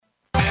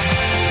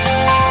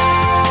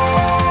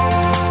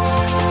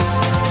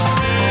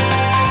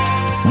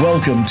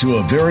Welcome to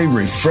a very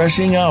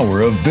refreshing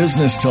hour of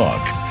business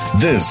talk.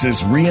 This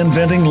is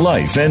Reinventing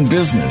Life and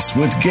Business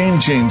with Game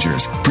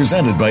Changers,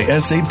 presented by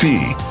SAP,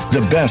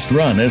 the best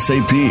run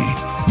SAP.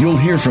 You'll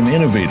hear from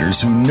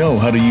innovators who know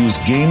how to use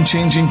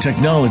game-changing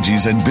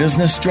technologies and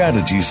business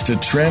strategies to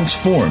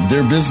transform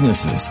their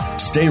businesses,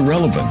 stay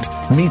relevant,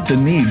 meet the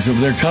needs of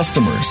their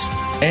customers,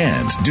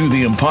 and do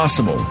the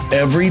impossible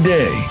every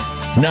day.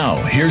 Now,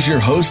 here's your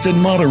host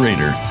and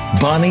moderator,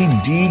 Bonnie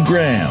D.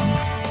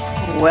 Graham.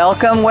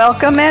 Welcome,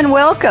 welcome, and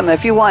welcome.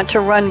 If you want to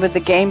run with the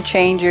Game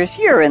Changers,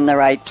 you're in the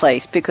right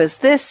place because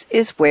this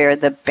is where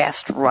the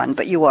best run.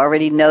 But you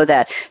already know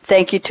that.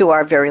 Thank you to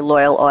our very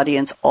loyal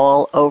audience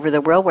all over the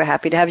world. We're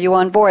happy to have you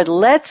on board.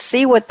 Let's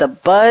see what the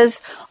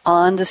buzz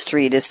on the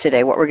street is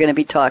today, what we're going to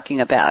be talking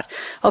about.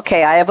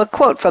 Okay, I have a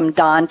quote from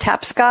Don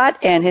Tapscott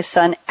and his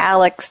son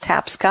Alex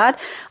Tapscott.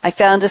 I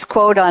found this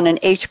quote on an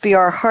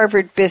HBR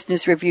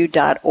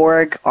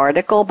HarvardBusinessReview.org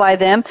article by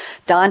them.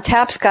 Don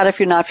Tapscott, if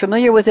you're not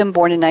familiar with him,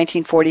 born in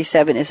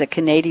 1947, is a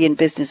Canadian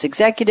business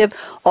executive,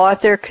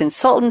 author,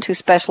 consultant who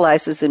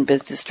specializes in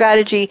business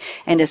strategy,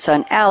 and his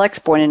son Alex,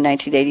 born in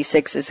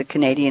 1986, is a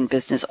Canadian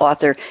business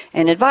author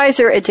and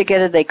advisor, and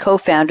together they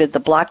co-founded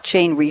the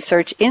Blockchain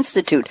Research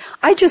Institute.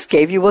 I just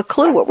gave you a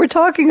clue what we're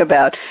talking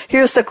about.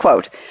 Here's the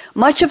quote.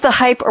 Much of the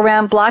hype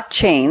around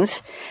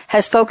blockchains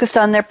has focused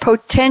on their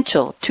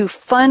potential to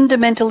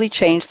fundamentally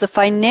change the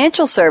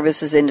financial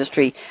services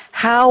industry.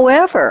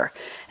 However,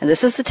 and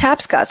this is the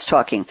Tapscotts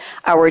talking,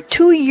 our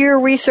 2-year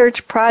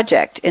research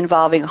project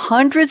involving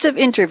hundreds of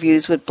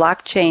interviews with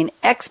blockchain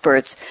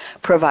experts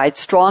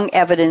provides strong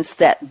evidence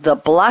that the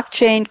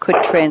blockchain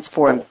could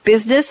transform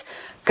business,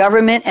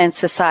 government, and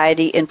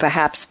society in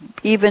perhaps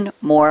even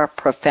more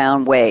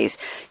profound ways.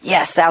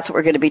 Yes, that's what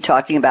we're going to be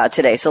talking about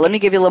today. So let me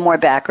give you a little more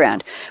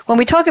background. When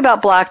we talk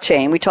about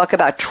blockchain, we talk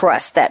about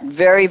trust, that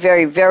very,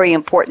 very, very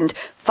important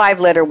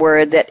 5-letter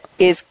word that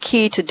is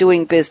key to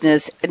doing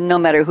business no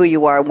matter who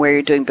you are and where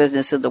you're doing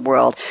business in the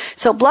world.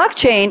 So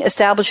blockchain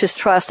establishes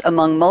trust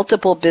among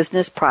multiple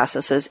business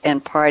processes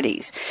and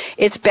parties.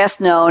 It's best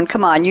known,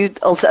 come on, you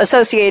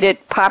associate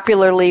it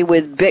popularly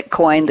with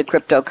Bitcoin, the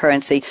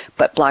cryptocurrency,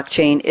 but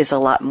blockchain is a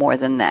lot more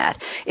than that.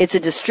 It's a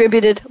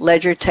distributed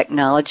ledger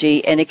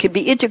technology, and it can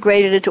be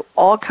integrated into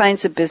all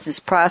kinds of business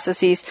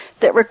processes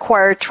that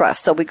require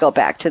trust. So we go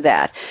back to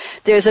that.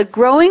 There's a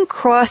growing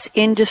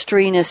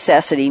cross-industry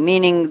necessity,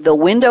 meaning the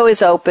window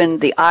is open,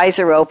 the eyes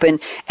are open,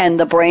 and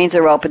the brains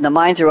are open, the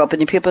minds are open,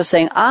 and people are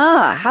saying,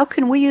 how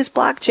can we use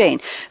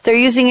blockchain? They're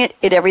using it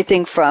in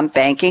everything from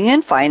banking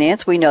and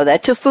finance, we know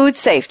that, to food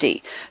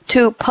safety,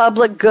 to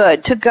public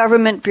good, to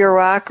government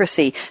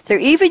bureaucracy. They're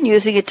even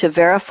using it to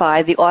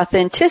verify the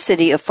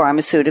authenticity of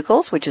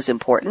pharmaceuticals, which is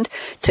important,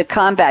 to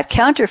combat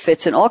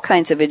counterfeits in all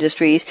kinds of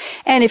industries.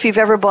 And if you've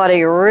ever bought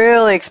a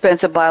really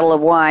expensive bottle of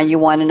wine, you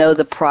want to know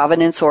the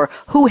provenance or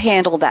who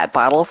handled that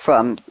bottle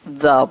from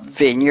the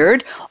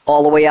vineyard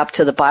all the way up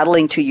to the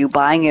bottling to you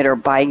buying it or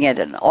buying it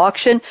at an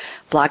auction.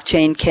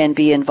 Blockchain can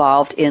be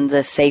involved in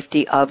the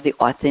safety of the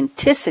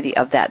authenticity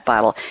of that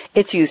bottle.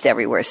 It's used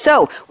everywhere.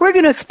 So we're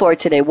going to explore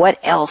today what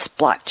else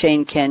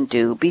blockchain can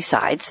do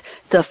besides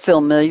the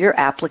familiar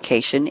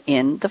application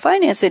in the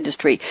finance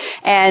industry.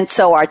 And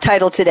so our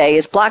title today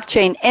is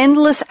Blockchain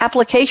Endless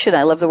Application.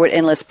 I love the word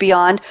endless,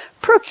 beyond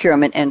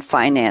procurement and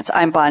finance.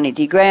 I'm Bonnie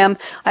D. Graham.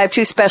 I have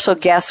 2 special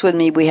guests with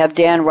me. We have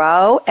Dan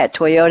Rao at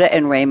Toyota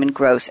and Raimund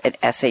Gross at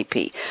SAP.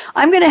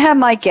 I'm going to have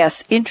my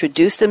guests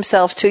introduce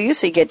themselves to you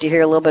so you get to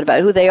hear a little bit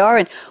about who they are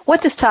and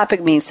what this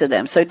topic means to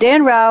them. So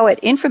Dan Rao at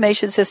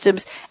Information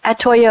Systems at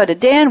Toyota.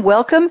 Dan,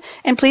 welcome,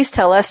 and please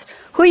tell us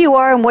who you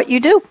are and what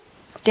you do.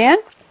 Dan?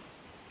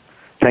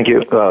 Thank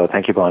you.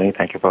 Thank you, Bonnie.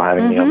 Thank you for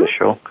having me on the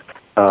show.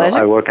 Pleasure.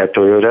 I work at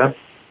Toyota.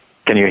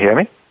 Can you hear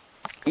me?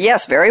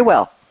 Yes, very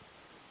well.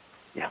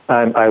 Yeah.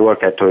 I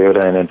work at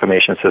Toyota in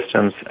Information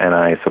Systems, and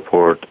I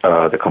support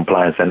the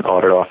Compliance and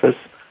Audit Office.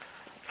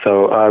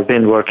 So I've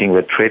been working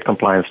with trade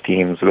compliance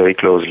teams very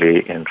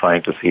closely in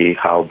trying to see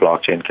how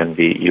blockchain can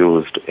be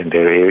used in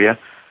their area.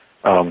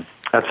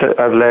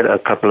 I've led a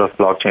couple of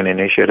blockchain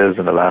initiatives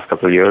in the last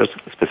couple of years,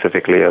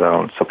 specifically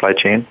around supply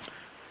chain.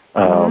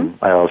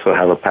 I also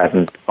have a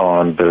patent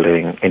on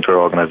building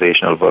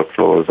interorganizational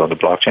workflows on the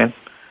blockchain.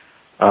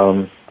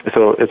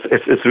 So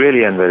it's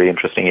really a very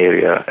interesting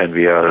area, and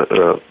we are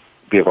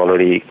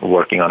already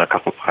working on a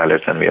couple of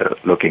pilots, and we are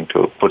looking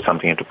to put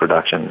something into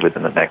production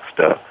within the next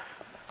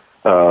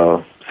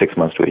 6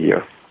 months to a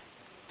year.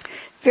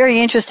 Very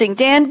interesting.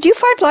 Dan, do you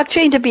find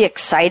blockchain to be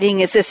exciting?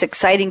 Is this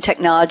exciting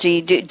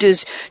technology?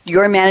 Does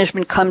your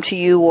management come to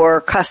you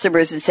or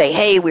customers and say,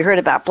 hey, we heard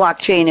about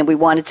blockchain and we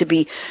want it to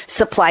be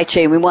supply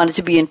chain, we want it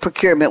to be in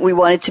procurement, we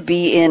want it to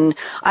be in,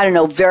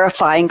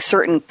 verifying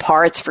certain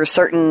parts for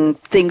certain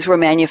things we're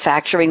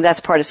manufacturing? That's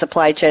part of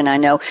supply chain, I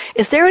know.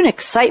 Is there an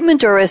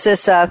excitement, or is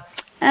this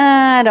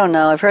I don't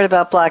know, I've heard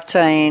about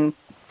blockchain,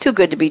 too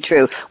good to be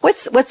true?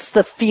 What's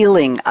the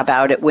feeling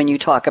about it when you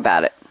talk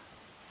about it?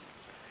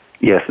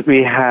 Yes,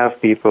 we have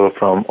people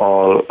from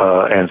all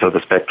ends of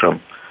the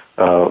spectrum.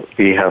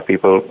 we have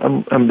people,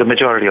 the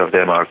majority of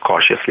them are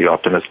cautiously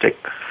optimistic.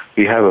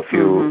 We have a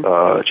few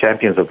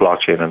champions of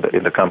blockchain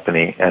in the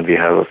company, and we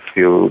have a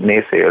few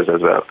naysayers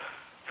as well.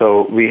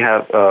 So we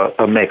have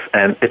a mix,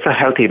 and it's a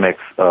healthy mix,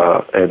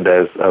 and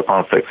there's a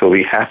conflict. So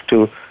we have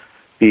to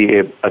be,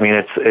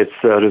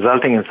 it's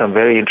resulting in some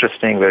very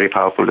interesting, very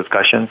powerful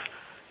discussions,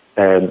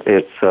 and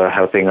it's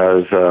helping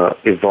us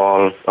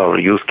evolve our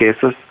use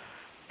cases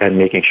and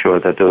making sure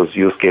that those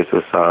use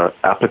cases are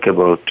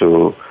applicable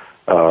to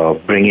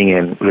bringing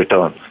in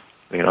returns.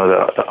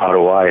 The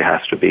ROI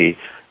has to be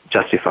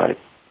justified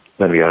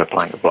when we are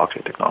applying the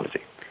blockchain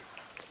technology.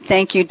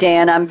 Thank you,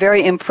 Dan. I'm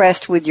very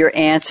impressed with your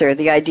answer.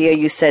 The idea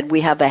you said we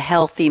have a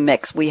healthy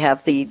mix. We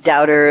have the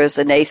doubters,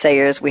 the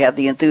naysayers, we have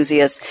the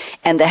enthusiasts,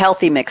 and the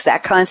healthy mix.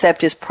 That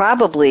concept is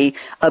probably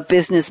a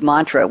business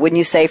mantra. Wouldn't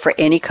you say for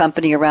any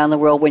company around the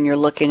world when you're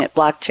looking at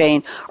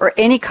blockchain or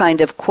any kind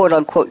of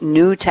quote-unquote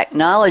new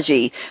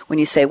technology, when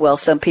you say, well,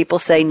 some people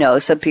say no,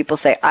 some people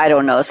say I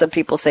don't know, some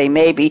people say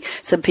maybe,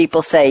 some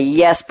people say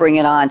yes, bring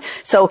it on.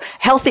 So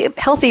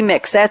healthy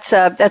mix, that's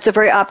a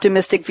very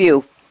optimistic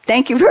view.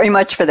 Thank you very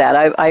much for that.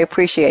 I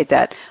appreciate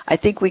that. I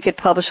think we could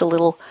publish a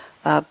little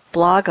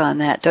blog on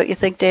that, don't you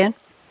think, Dan?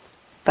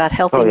 About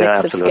healthy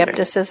mix of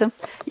skepticism.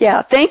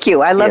 Yeah, thank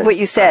you. I love what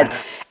you said.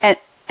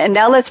 And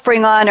now let's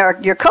bring on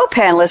your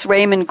co-panelist,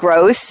 Raimund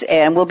Gross,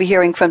 and we'll be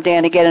hearing from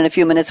Dan again in a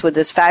few minutes with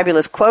this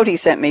fabulous quote he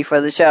sent me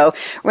for the show.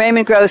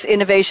 Raimund Gross,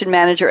 Innovation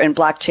Manager and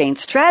Blockchain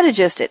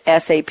Strategist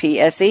at SAP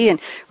SE. And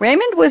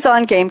Raimund was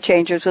on Game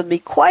Changers with me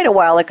quite a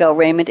while ago.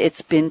 Raimund,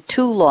 it's been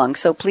too long.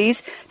 So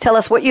please tell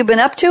us what you've been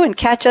up to and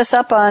catch us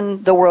up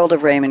on the world of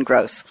Raimund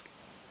Gross.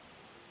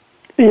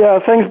 Yeah,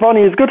 thanks,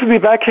 Bonnie. It's good to be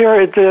back here.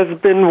 It has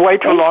been way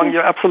too long.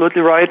 You're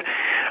absolutely right.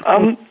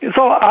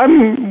 So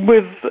I'm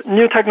with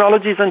new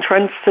technologies and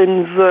trends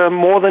since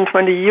more than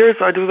 20 years.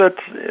 I do that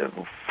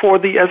for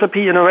the SAP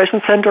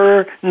Innovation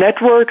Center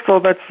network, so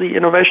that's the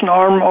innovation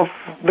arm of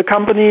the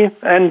company,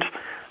 and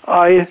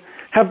I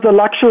have the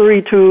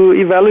luxury to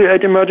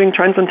evaluate emerging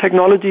trends and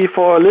technology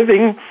for a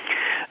living,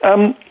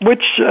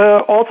 which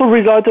also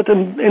resulted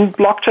in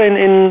blockchain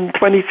in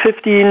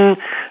 2015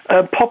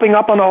 popping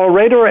up on our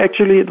radar.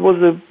 Actually, it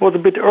was a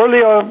bit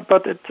earlier,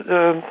 but it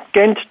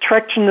gained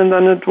traction, and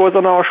then it was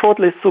on our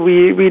shortlist. So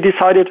we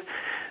decided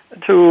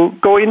to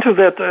go into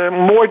that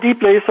more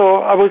deeply. So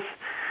I was,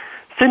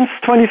 since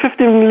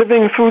 2015,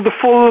 living through the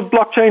full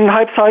blockchain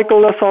hype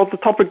cycle. I saw the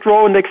topic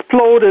grow and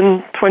explode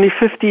in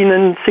 2015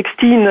 and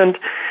 16, and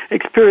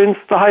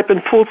experienced the hype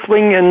in full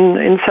swing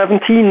in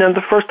 17 and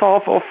the first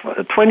half of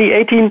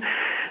 2018.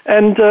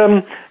 And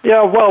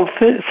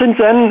since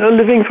then,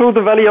 living through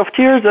the Valley of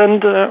Tears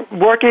and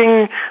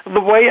working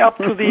the way up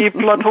to the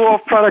plateau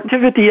of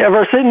productivity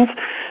ever since.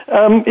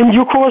 In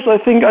due course, I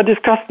think I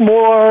discussed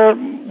more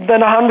than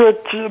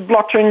 100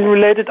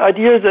 blockchain-related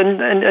ideas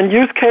and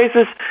use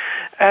cases.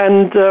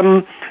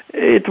 And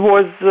it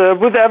was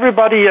with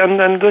everybody,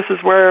 and this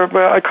is where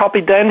I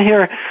copied Dan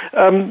here.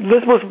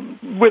 This was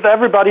with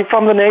everybody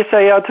from the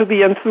naysayer to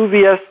the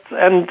enthusiasts.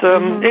 And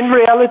in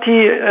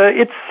reality,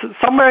 it's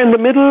somewhere in the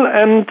middle,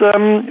 and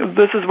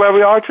this is where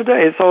we are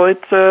today. So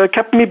it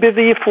kept me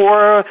busy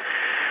for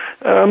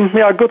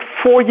a good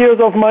 4 years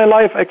of my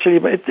life, actually.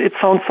 But it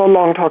sounds so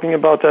long talking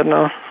about that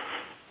now.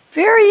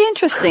 Very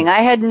interesting. I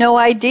had no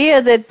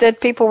idea that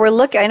people were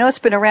looking. I know it's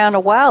been around a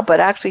while, but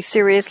actually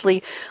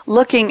seriously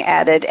looking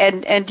at it.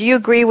 And do you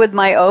agree with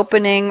my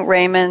opening,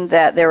 Raimund,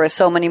 that there are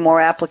so many more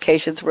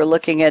applications? We're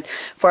looking at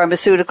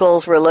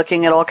pharmaceuticals. We're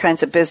looking at all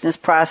kinds of business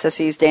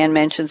processes. Dan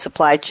mentioned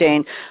supply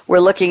chain. We're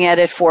looking at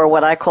it for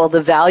what I call the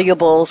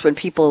valuables, when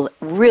people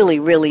really,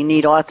 really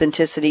need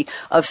authenticity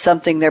of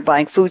something they're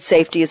buying. Food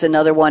safety is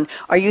another one.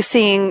 Are you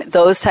seeing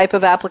those type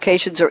of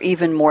applications or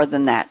even more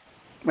than that?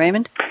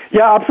 Raimund?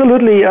 Yeah,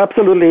 absolutely.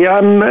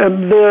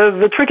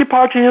 The tricky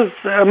part is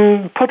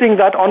putting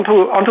that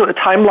onto a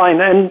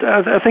timeline, and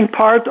I think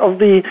part of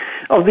the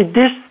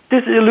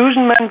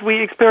disillusionment we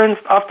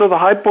experienced after the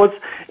hype was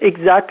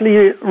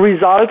exactly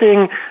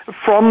resulting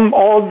from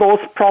all those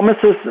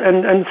promises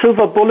and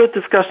silver bullet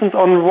discussions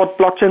on what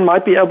blockchain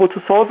might be able to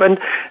solve, and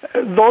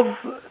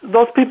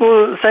those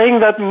people saying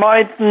that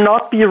might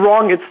not be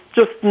wrong. It's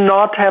just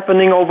not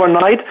happening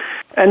overnight,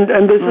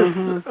 and this is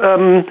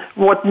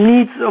what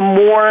needs a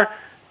more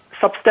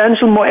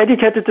substantial, more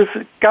educated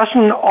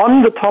discussion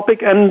on the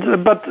topic.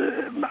 But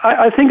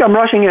I think I'm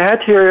rushing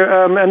ahead here,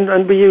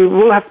 and we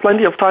will have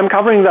plenty of time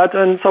covering that.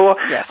 And so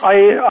yes.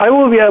 I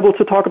will be able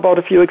to talk about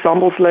a few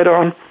examples later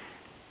on.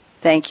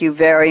 Thank you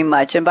very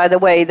much. And by the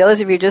way,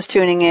 those of you just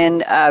tuning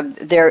in,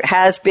 there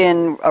has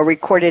been a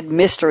recorded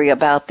mystery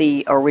about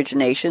the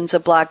originations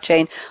of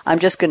blockchain. I'm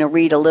just going to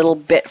read a little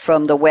bit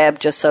from the web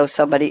just so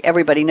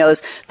everybody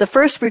knows. The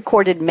first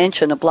recorded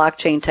mention of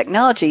blockchain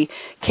technology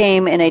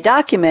came in a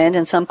document,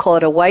 and some call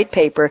it a white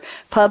paper,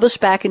 published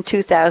back in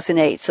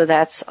 2008. So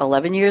that's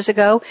 11 years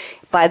ago,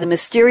 by the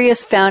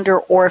mysterious founder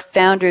or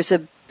founders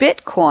of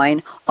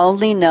Bitcoin,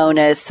 only known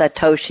as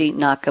Satoshi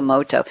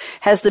Nakamoto.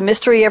 Has the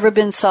mystery ever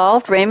been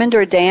solved, Raimund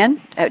or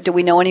Dan? Do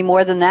we know any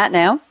more than that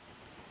now?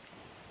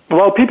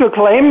 Well, people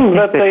claim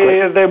that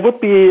they would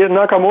be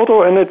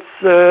Nakamoto, and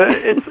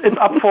it's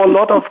up for a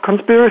lot of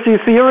conspiracy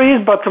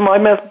theories. But to my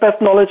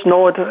best knowledge,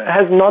 no, it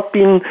has not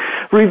been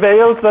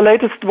revealed. The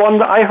latest one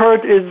that I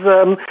heard is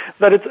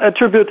that it's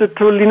attributed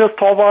to Linus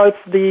Torvalds,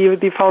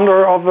 the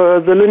founder of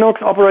the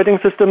Linux operating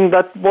system.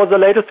 That was the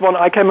latest one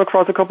I came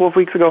across a couple of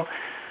weeks ago.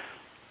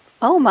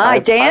 Oh my,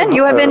 Dan,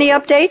 you have any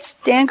updates?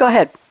 Dan, go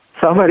ahead.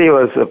 Somebody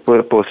was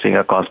posting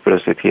a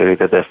conspiracy theory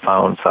that they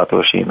found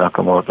Satoshi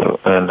Nakamoto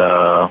in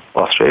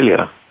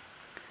Australia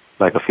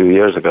like a few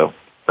years ago.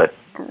 But,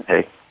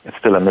 hey, it's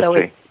still a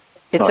mystery. So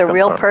it's a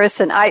real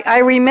person. I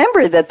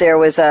remember that there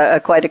was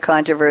quite a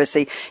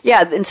controversy.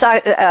 Yeah, in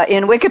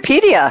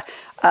Wikipedia,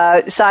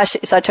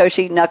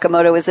 Satoshi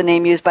Nakamoto is the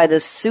name used by the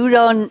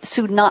pseudonymous,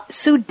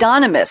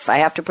 I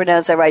have to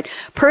pronounce that right,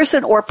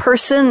 person or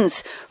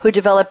persons who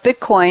developed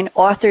Bitcoin,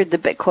 authored the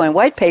Bitcoin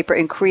white paper,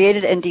 and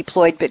created and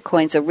deployed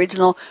Bitcoin's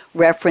original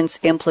reference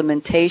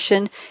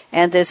implementation.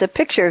 And there's a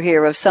picture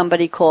here of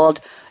somebody called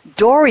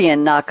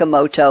Dorian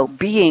Nakamoto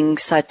being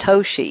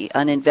Satoshi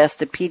on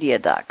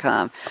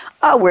Investopedia.com.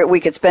 Oh, we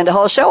could spend a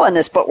whole show on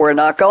this, but we're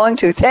not going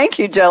to. Thank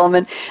you,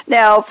 gentlemen.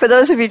 Now, for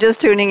those of you just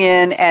tuning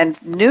in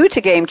and new to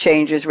Game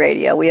Changers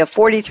Radio, we have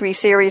 43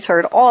 series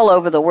heard all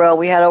over the world.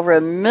 We had over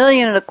 1.25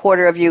 million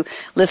of you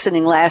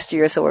listening last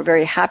year, so we're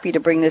very happy to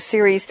bring this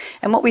series.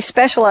 And what we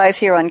specialize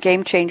here on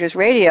Game Changers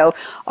Radio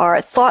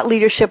are thought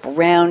leadership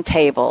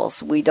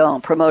roundtables. We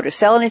don't promote or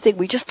sell anything.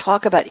 We just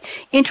talk about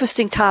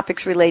interesting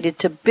topics related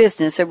to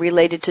business and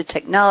related to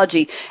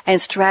technology and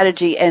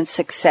strategy and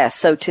success.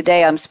 So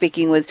today I'm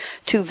speaking with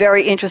two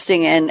very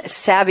interesting and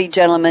savvy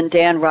gentlemen,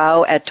 Dan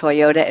Rao at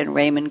Toyota and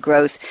Raimund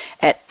Gross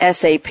at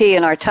SAP.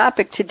 And our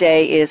topic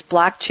today is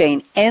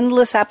blockchain,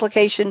 endless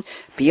application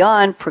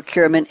beyond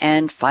procurement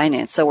and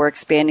finance. So we're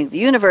expanding the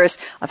universe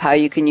of how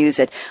you can use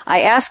it. I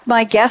asked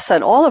my guests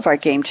on all of our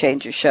Game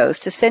Changer shows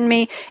to send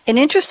me an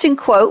interesting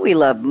quote. We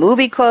love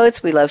movie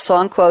quotes. We love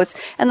song quotes.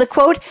 And the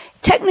quote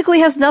technically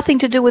has nothing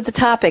to do with the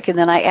topic, and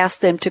then I asked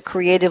them to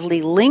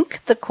creatively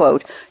link the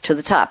quote to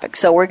the topic.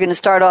 So we're going to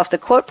start off the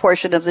quote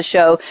portion of the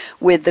show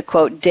with the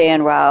quote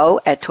Dan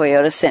Rao at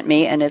Toyota sent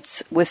me, and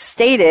it was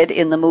stated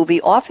in the movie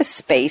Office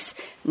Space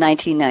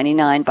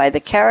 1999 by the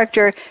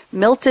character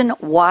Milton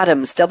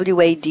Waddams,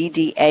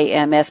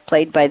 Waddams,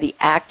 played by the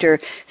actor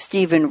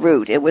Stephen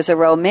Root. It was a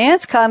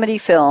romance comedy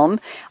film,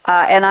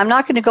 and I'm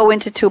not going to go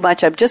into too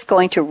much. I'm just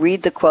going to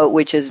read the quote,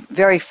 which is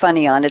very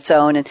funny on its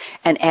own,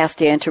 and ask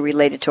Dan to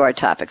relate it to our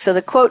topic. So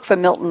the quote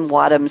from Milton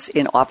Waddams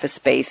in Office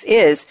Space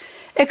is,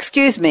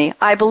 "Excuse me,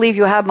 I believe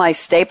you have my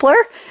stapler?"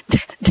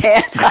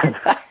 Dan,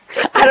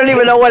 I don't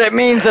even know what it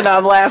means, and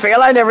I'm laughing,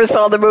 and I never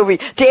saw the movie.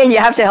 Dan, you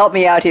have to help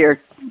me out here.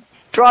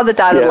 Draw the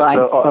dotted line.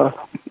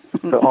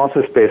 The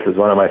Office Space is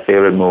one of my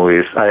favorite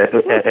movies.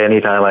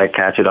 Anytime I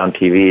catch it on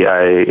TV,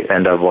 I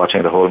end up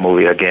watching the whole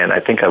movie again. I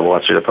think I've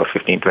watched it about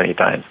 15, 20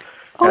 times.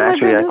 Oh, and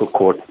actually, I could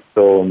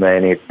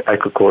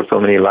quote so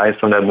many lines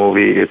from that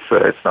movie.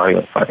 It's not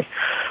even funny.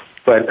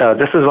 But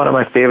this is one of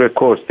my favorite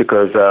quotes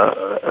because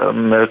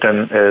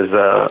Milton is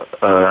a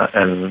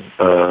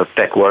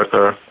tech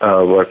worker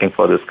working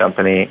for this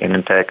company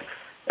in tech,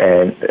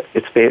 and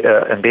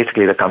and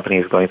basically the company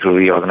is going through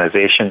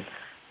reorganization.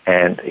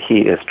 And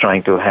he is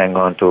trying to hang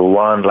on to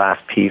one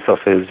last piece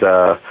of his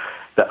the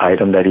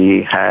item that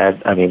he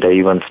had. I mean, they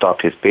even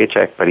stopped his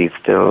paycheck, but he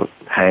still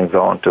hangs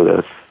on to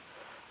this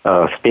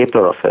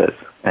stapler of his,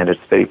 and it's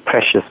very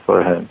precious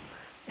for him.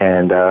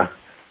 And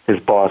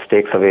his boss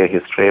takes away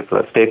his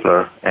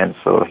stapler, and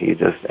so he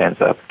just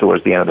ends up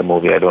towards the end of the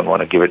movie. I don't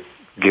want to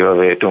give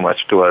away too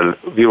much to our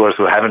viewers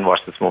who haven't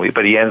watched this movie,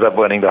 but he ends up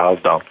burning the house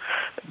down,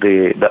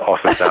 the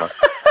office down.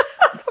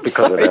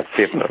 Because of that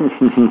stapler.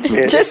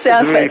 It just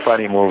sounds it's a really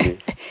funny movie.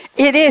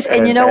 It is.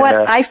 And you know what?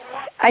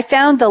 I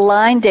found the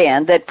line,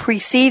 Dan, that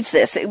precedes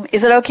this.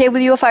 Is it okay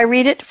with you if I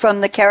read it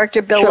from the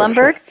character Bill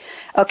Lumberg? Sure.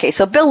 Okay,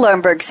 so Bill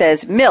Lumberg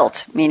says,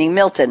 Milt, meaning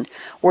Milton,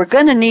 we're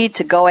going to need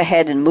to go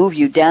ahead and move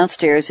you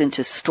downstairs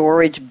into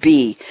storage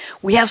B.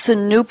 We have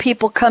some new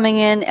people coming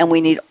in, and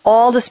we need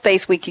all the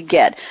space we could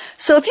get.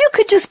 So if you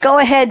could just go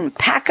ahead and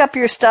pack up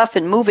your stuff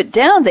and move it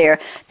down there,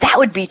 that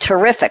would be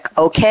terrific,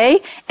 okay?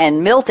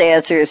 And Milt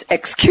answers,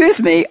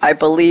 excuse me, I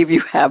believe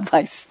you have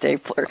my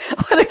stapler.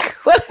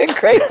 What a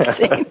great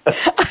scene.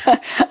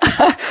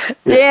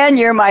 Dan,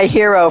 you're my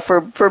hero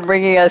for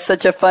bringing us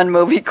such a fun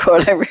movie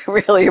quote. I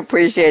really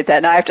appreciate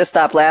that. Now I have to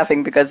stop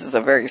laughing because it's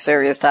a very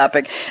serious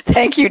topic.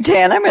 Thank you,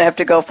 Dan. I'm going to have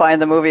to go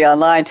find the movie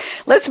online.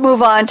 Let's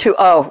move on to,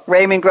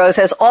 Raimund Gross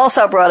has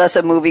also brought us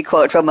a movie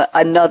quote from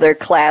another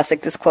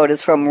classic. This quote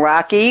is from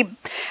Rocky,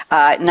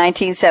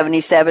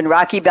 1977.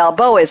 Rocky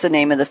Balboa is the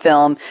name of the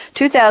film.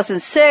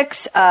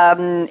 2006,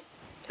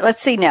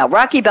 let's see now.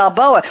 Rocky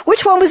Balboa.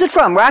 Which one was it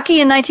from? Rocky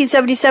in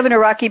 1977 or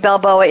Rocky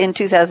Balboa in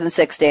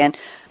 2006, Dan?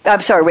 I'm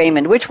sorry,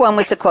 Raimund. Which one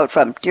was the quote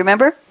from? Do you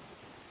remember?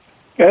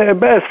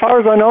 As far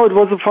as I know, it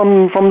was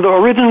from the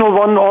original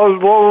one,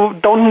 although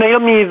don't nail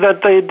me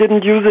that they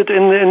didn't use it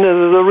in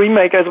the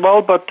remake as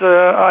well, but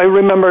I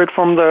remember it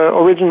from the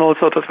original,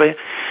 so to say.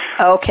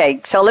 Okay,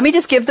 so let me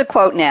just give the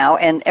quote now,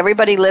 and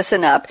everybody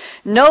listen up.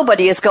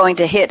 Nobody is going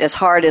to hit as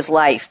hard as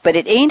life, but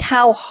it ain't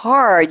how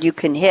hard you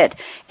can hit.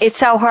 It's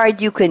how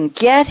hard you can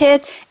get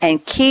hit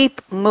and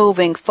keep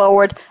moving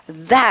forward.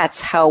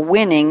 That's how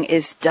winning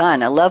is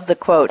done. I love the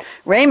quote.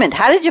 Raimund,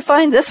 how did you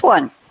find this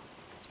one?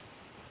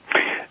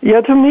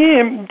 Yeah, to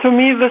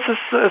me, this is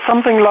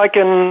something like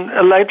an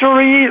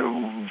allegory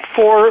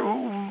for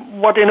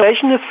what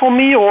innovation is for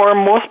me, or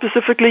more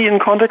specifically in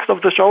context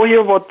of the show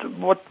here, what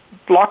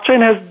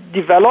blockchain has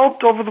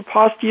developed over the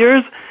past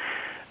years.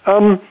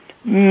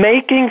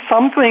 Making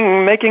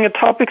a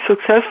topic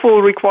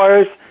successful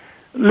requires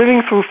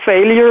living through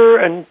failure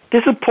and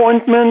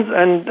disappointment,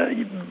 and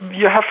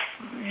you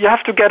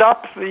have to get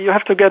up, you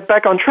have to get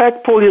back on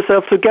track, pull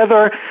yourself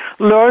together,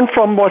 learn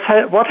from what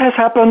has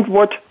happened,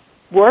 what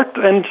worked,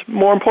 and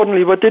more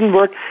importantly, what didn't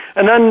work,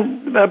 and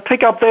then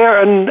pick up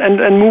there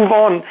and move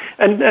on.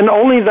 And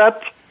only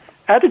that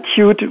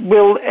attitude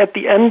will, at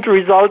the end,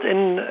 result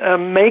in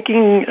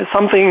making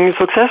something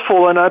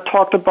successful. And I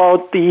talked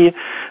about the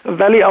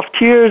Valley of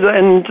Tears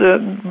and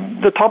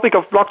the topic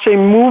of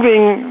blockchain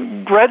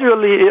moving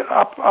gradually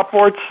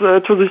upwards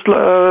to this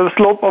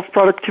slope of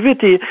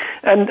productivity.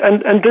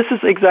 And this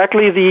is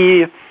exactly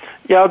the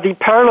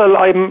parallel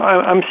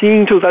I'm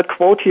seeing to that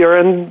quote here,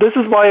 and this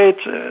is why it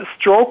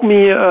struck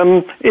me.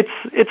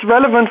 It's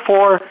relevant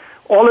for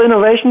all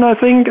innovation, I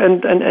think,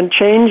 and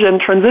change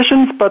and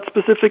transitions, but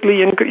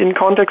specifically in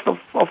context of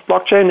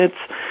blockchain, it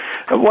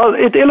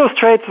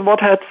illustrates what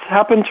has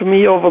happened to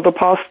me over the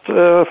past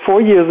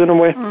 4 years in a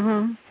way.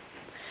 Mm-hmm.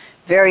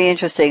 Very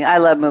interesting. I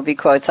love movie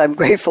quotes. I'm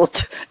grateful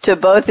to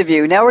both of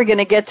you. Now we're going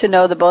to get to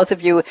know the both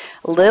of you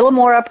a little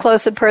more up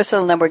close and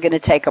personal, and then we're going to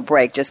take a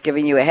break, just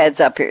giving you a heads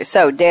up here.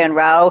 So, Dan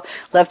Rao,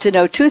 love to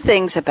know two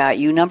things about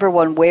you. Number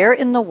one, where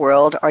in the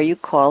world are you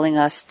calling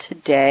us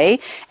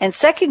today? And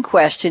second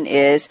question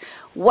is,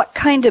 what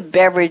kind of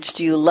beverage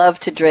do you love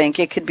to drink?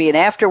 It could be an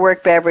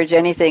after-work beverage,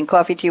 anything,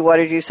 coffee, tea,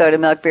 water, juice, soda,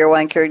 milk, beer,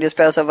 wine, Keurig,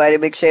 espresso,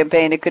 Vitamix,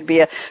 champagne. It could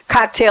be a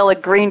cocktail, a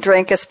green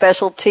drink, a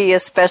special tea, a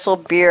special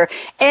beer,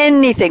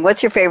 anything.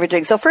 What's your favorite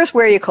drink? So first,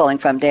 where are you calling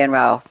from, Dan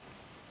Rao?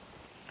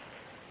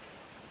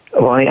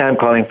 Well, I'm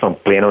calling from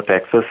Plano,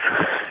 Texas.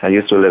 I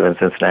used to live in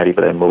Cincinnati,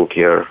 but I moved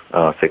here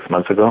 6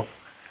 months ago.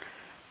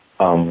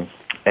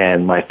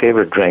 And my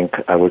favorite drink,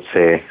 I would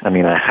say, I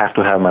have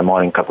to have my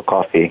morning cup of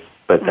coffee,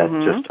 but that's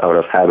just out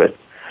of habit.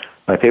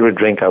 My favorite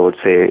drink, I would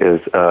say,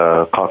 is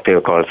a cocktail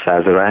called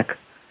Sazerac,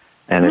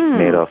 and it's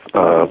made of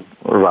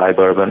rye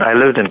bourbon. I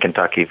lived in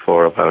Kentucky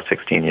for about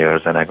 16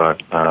 years, and I got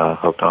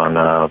hooked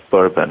on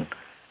bourbon.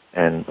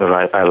 And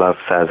I love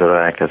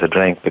Sazerac as a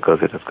drink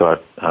because it has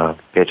got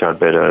Peychaud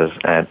bitters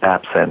and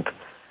absinthe,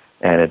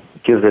 and it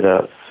gives it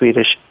a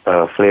sweetish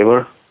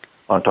flavor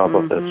on top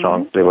of the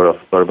strong flavor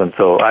of bourbon.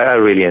 So I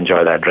really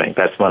enjoy that drink.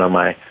 That's one of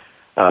my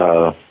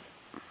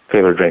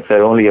favorite drinks. There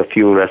are only a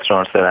few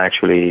restaurants that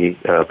actually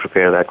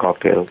prepare that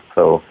cocktail,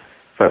 so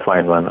if I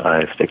find one,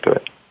 I stick to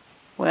it.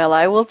 Well,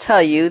 I will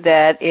tell you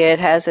that it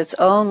has its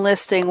own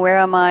listing. Where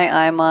am I?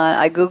 I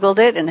Googled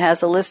it and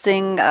has a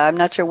listing. I'm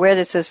not sure where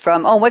this is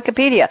from. Oh,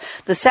 Wikipedia.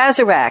 The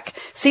Sazerac.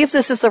 See if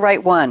this is the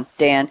right one,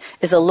 Dan.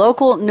 Is a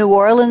local New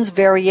Orleans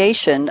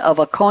variation of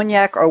a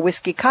cognac or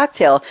whiskey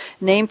cocktail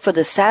named for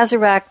the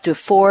Sazerac de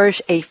Forge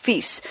et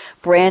Fils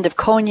brand of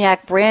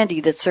cognac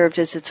brandy that served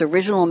as its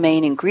original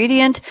main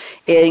ingredient.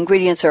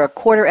 Ingredients are a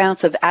 1/4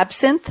 ounce of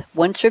absinthe,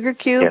 1 sugar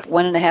cube,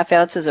 1.5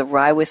 ounces of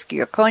rye whiskey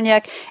or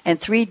cognac,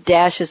 and 3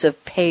 dashes of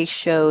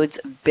Peychaud's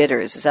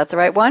bitters. Is that the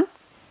right one?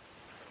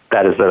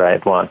 That is the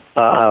right one.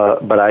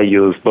 But I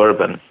use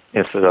bourbon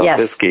instead of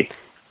whiskey.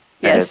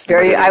 Yes,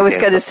 I was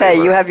going to say,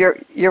 you have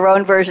your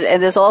own version,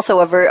 and there's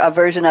also a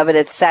version of it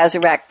at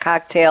Sazerac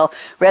cocktail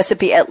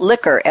recipe at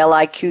liquor,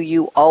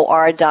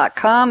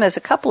 liquor.com. There's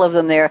a couple of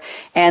them there,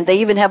 and they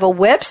even have a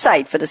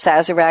website for the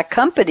Sazerac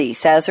company,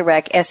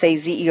 Sazerac,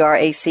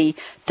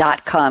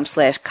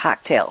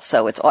 SAZERAC.com/cocktail.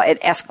 So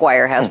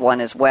Esquire has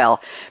one as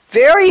well.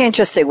 Very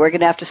interesting. We're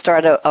going to have to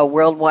start a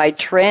worldwide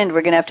trend.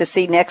 We're going to have to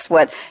see next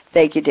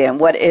thank you, Dan,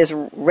 what is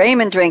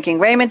Raimund drinking?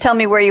 Raimund, tell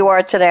me where you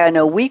are today. I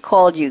know we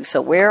called you, so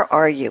where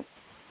are you?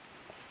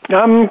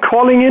 I'm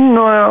calling in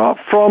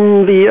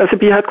from the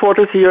SAP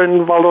headquarters here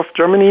in Waldorf,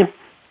 Germany.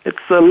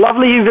 It's a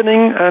lovely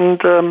evening,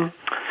 and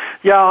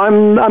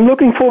I'm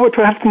looking forward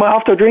to have my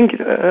after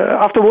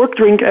work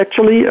drink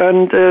actually,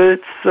 and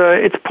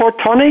it's port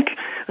tonic,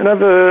 and I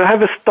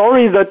have a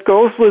story that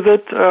goes with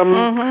it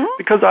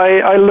because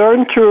I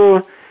learned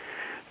to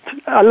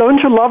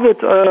love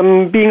it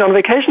being on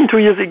vacation 2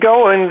 years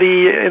ago in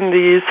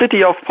the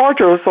city of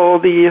Porto, so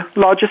the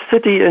largest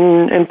city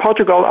in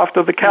Portugal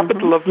after the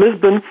capital of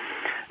Lisbon.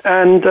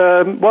 And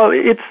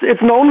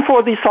it's known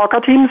for the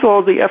soccer team,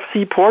 so the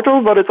FC Porto,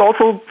 but it's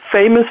also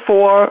famous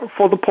for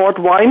the port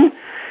wine.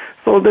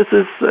 So this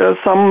is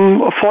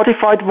some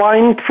fortified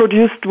wine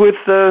produced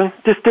with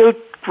distilled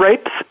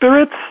grape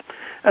spirits,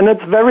 and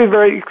it's very,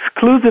 very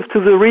exclusive to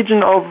the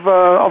region of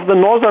the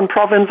northern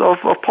province of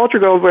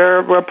Portugal,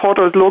 where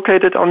Porto is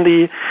located on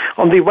the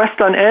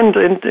western end,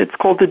 and it's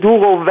called the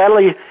Douro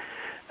Valley,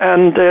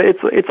 and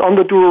it's on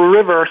the Douro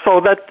River. So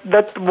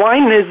that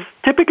wine is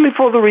typically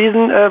for the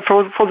region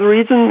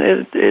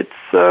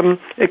it's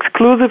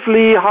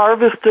exclusively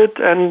harvested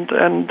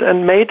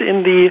and made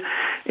in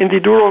the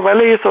Douro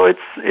Valley. So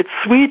it's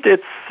sweet.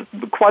 It's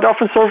quite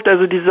often served as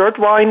a dessert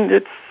wine.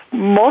 It's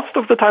most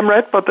of the time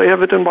red, but they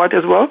have it in white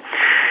as well.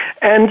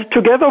 And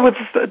together with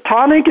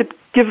tonic, it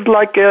gives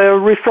like a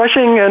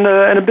refreshing and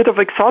a bit of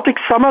exotic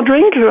summer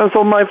drink.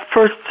 So my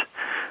first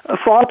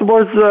thought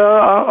was,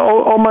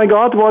 oh my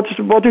God,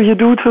 what do you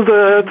do to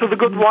the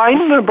good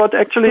wine? But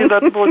actually,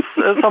 that was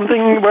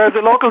something where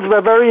the locals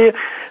were very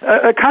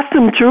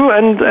accustomed to,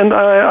 and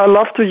I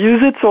love to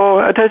use it. So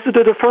I tasted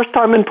it the first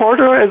time in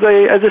Porto as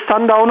a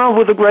sundowner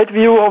with a great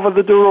view over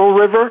the Douro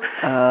River,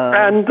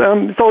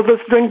 and so this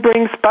drink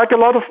brings back a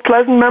lot of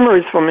pleasant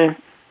memories for me.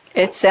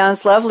 It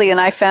sounds lovely,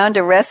 and I found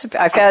a recipe.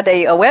 I found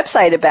a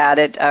website about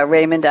it,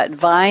 Raimund, at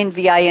Vine,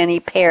 V-I-N-E,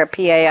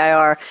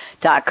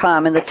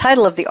 P-A-I-R.com, and the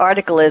title of the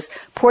article is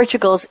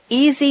Portugal's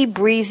Easy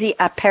Breezy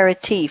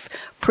Aperitif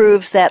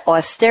Proves That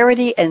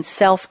Austerity and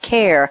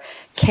Self-Care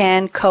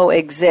Can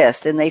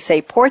Coexist. And they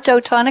say Porto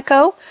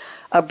Tonico,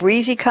 a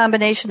breezy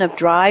combination of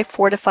dry,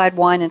 fortified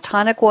wine and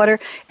tonic water,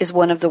 is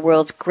one of the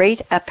world's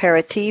great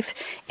aperitifs.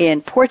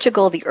 In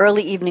Portugal, the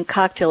early evening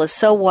cocktail is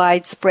so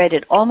widespread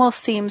it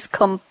almost seems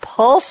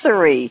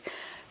compulsory.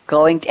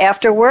 Going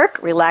after work,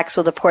 relax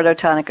with a Porto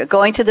Tonico.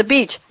 Going to the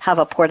beach, have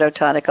a Porto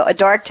Tonico. A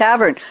dark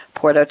tavern,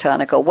 Porto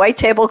Tonico. White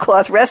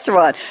tablecloth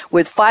restaurant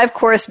with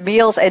 5-course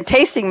meals and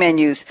tasting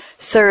menus.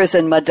 Sirs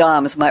and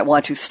madams might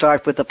want to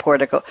start with the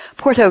Porto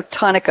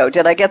Tonico.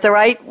 Did I get the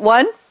right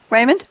one,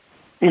 Raimund?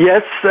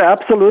 Yes,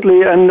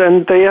 absolutely,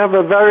 and they have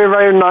a very,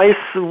 very nice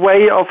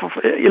way of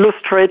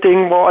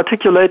illustrating or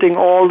articulating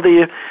all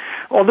the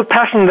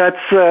passion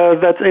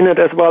that's in it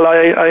as well.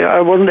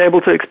 I wasn't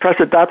able to express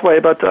it that way,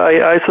 but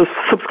I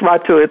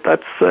subscribe to it.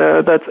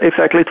 That's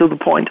exactly to the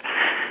point.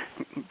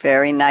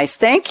 Very nice.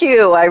 Thank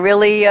you. I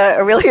really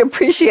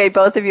appreciate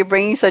both of you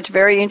bringing such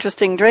very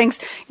interesting drinks.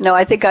 You know,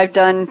 I think I've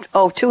done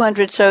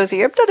 200 shows a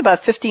year. I've done about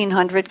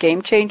 1,500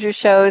 Game Changer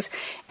shows.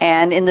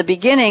 And in the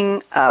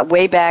beginning,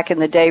 way back in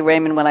the day,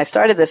 Raimund, when I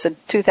started this in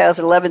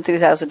 2011,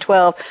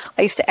 2012,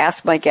 I used to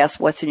ask my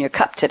guests, what's in your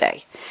cup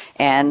today?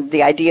 And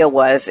the idea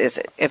was,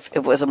 if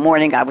it was a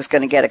morning, I was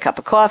going to get a cup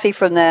of coffee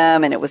from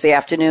them, and it was the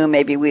afternoon,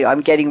 maybe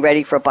I'm getting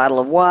ready for a bottle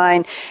of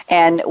wine.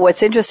 And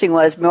what's interesting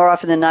was, more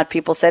often than not,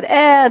 people said,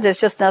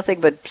 there's just nothing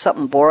but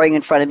something boring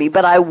in front of me,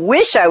 but I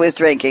wish I was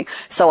drinking.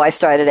 So I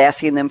started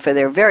asking them for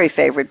their very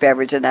favorite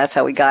beverage, and that's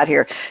how we got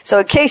here. So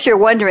in case you're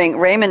wondering,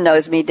 Raimund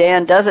knows me,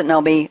 Dan doesn't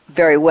know me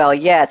very well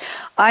yet.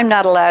 I'm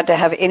not allowed to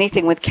have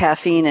anything with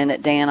caffeine in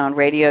it, Dan, on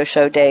radio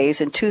show days,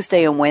 and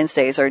Tuesday and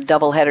Wednesdays are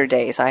doubleheader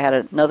days. I had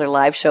another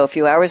live show a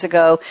few hours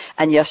ago,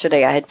 and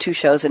yesterday I had 2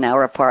 shows an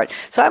hour apart.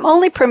 So I'm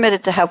only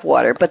permitted to have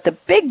water, but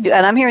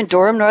and I'm here in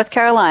Durham, North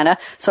Carolina,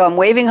 so I'm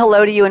waving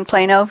hello to you in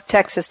Plano,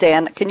 Texas,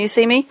 Dan. Can you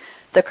see me?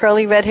 The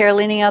curly red hair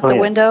leaning out the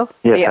window?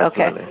 Yes, yeah,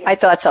 okay. Absolutely. I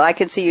thought so. I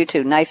can see you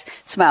too. Nice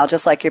smile,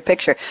 just like your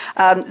picture.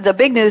 The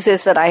big news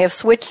is that I have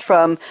switched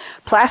from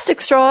plastic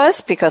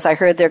straws, because I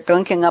heard they're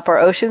gunking up our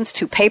oceans,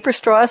 to paper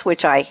straws,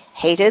 which I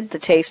hated the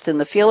taste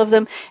and the feel of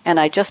them, and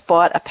I just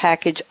bought a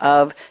package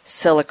of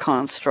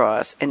silicone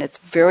straws. And it's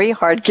very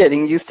hard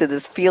getting used to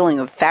this feeling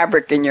of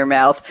fabric in your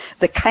mouth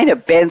that kind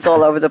of bends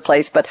all over the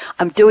place, but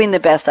I'm doing the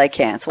best I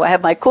can. So I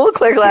have my cool,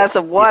 clear glass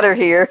of water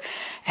here,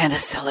 and a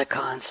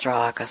silicone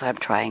straw, because I'm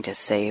trying to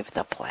save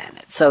the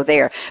planet. So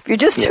there. If you're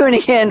just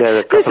tuning in,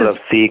 there's a couple of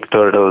sea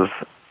turtles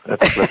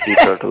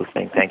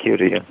saying thank you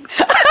to you.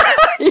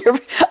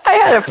 I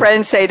had a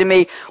friend say to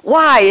me,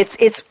 why?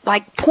 It's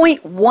like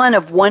 0.1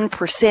 of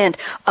 1%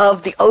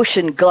 of the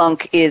ocean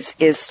gunk is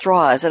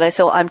straws. And I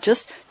said, I'm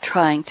just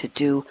trying to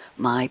do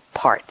my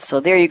part. So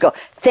there you go.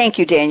 Thank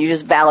you, Dan. You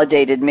just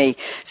validated me.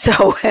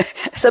 So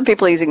some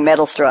people are using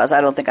metal straws.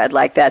 I don't think I'd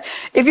like that.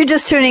 If you're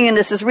just tuning in,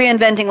 this is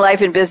Reinventing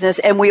Life and Business,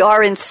 and we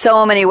are in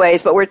so many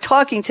ways, but we're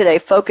talking today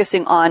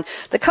focusing on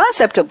the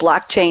concept of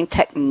blockchain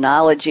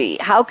technology.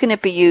 How can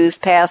it be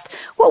used past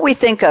what we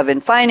think of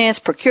in finance,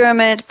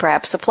 procurement,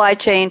 perhaps supply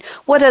chain?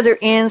 What other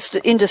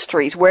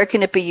industries? Where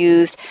can it be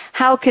used?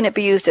 How can it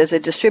be used as a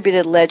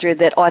distributed ledger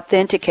that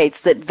authenticates,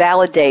 that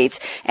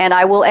validates? And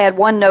I will add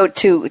one note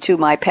to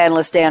my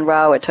panelists, Dan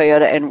Rao at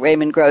Toyota and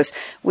Raimund Gross.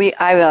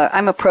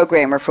 I'm a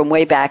programmer from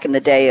way back in the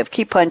day of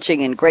key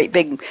punching and great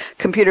big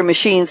computer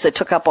machines that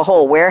took up a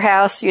whole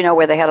warehouse,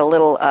 where they had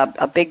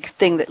a big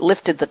thing that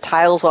lifted the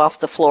tiles off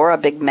the floor, a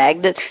big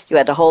magnet you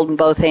had to hold in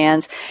both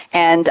hands.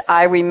 And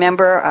I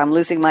remember, I'm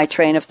losing my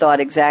train of thought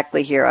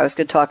exactly here. I was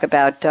going to talk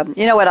about,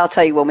 you know what, I'll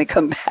tell you when we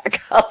come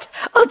back.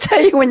 I'll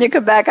tell you when you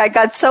come back. I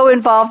got so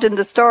involved in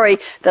the story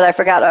that I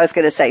forgot what I was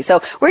going to say.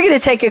 So we're going to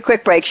take a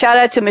quick break. Shout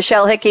out to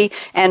Michelle Hickey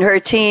and her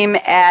team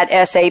at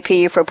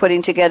SAP for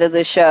putting together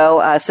the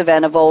show.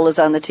 Savannah Vole is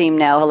on the team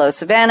now. Hello,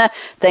 Savannah.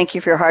 Thank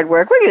you for your hard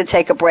work. We're going to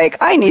take a break.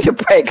 I need a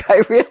break.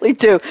 I really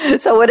do.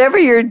 So whatever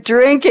you're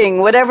drinking,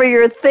 whatever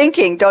you're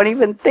thinking, don't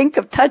even think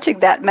of touching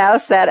that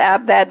mouse, that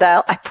app, that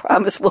dial. I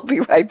promise we'll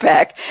be right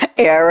back.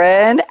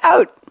 Aaron,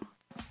 out.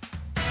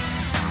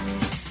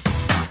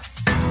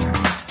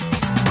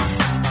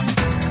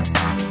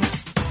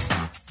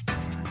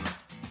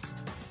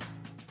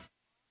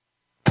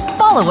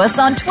 Follow us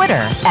on Twitter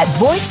at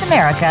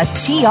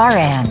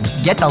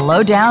VoiceAmericaTRN. Get the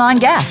lowdown on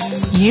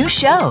guests, new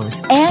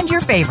shows, and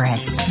your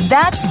favorites.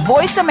 That's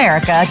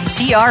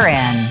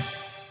VoiceAmericaTRN.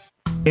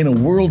 In a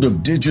world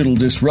of digital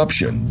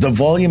disruption, the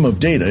volume of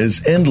data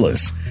is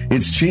endless.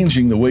 It's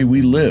changing the way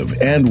we live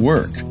and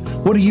work.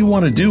 What do you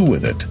want to do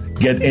with it?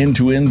 Get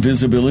end-to-end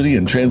visibility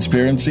and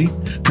transparency,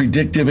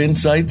 predictive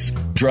insights,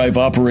 drive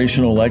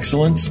operational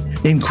excellence,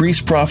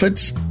 increase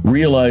profits,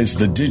 realize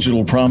the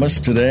digital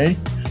promise today?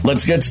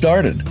 Let's get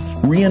started.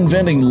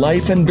 Reinventing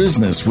life and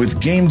business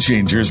with Game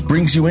Changers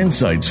brings you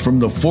insights from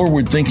the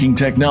forward-thinking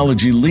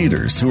technology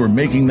leaders who are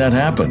making that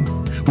happen.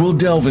 We'll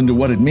delve into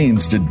what it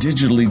means to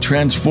digitally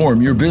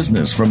transform your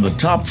business from the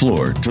top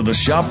floor to the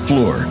shop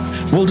floor.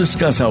 We'll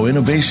discuss how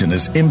innovation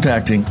is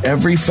impacting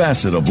every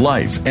facet of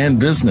life and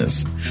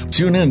business.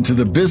 Tune in to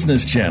the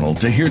Business Channel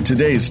to hear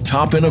today's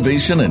top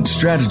innovation and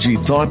strategy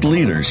thought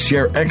leaders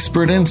share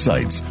expert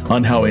insights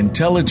on how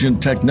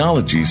intelligent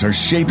technologies are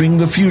shaping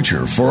the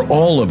future for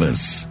all of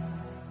us.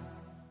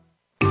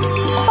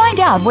 Find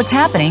out what's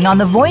happening on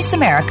the Voice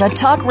America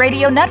Talk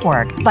Radio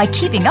Network by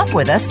keeping up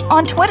with us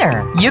on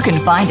Twitter. You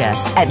can find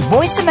us at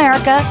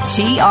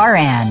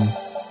VoiceAmericaTRN.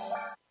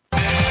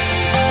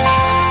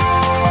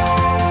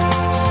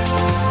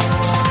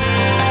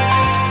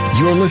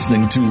 You're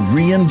listening to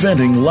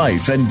Reinventing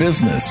Life and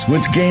Business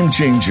with Game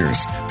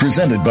Changers,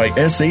 presented by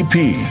SAP.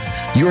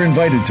 You're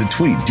invited to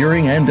tweet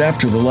during and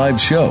after the live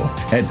show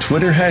at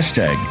Twitter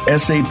 #SAPRADIO.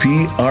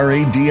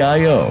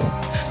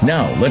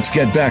 Now, let's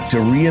get back to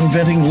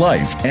Reinventing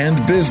Life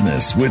and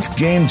Business with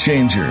Game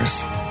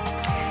Changers.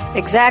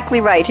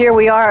 Exactly right. Here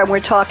we are, and we're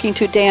talking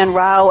to Dan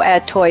Rao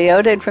at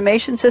Toyota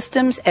Information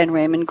Systems and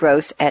Raimund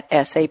Gross at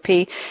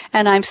SAP.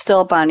 And I'm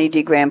still Bonnie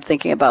D. Graham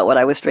thinking about what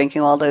I was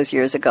drinking all those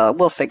years ago.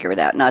 We'll figure it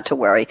out, not to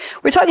worry.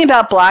 We're talking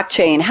about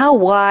blockchain. How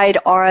wide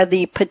are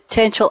the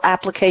potential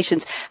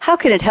applications? How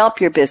can it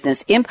help your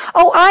business?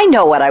 I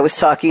know what I was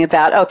talking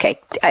about. Okay,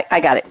 I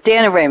got it.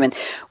 Dan and Raimund.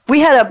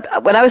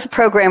 When I was a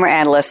programmer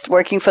analyst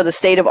working for the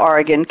state of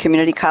Oregon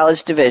Community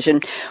College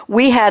Division,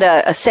 we had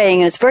a saying,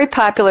 and it's very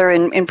popular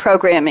in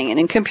programming and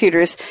in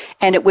computers,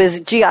 and it was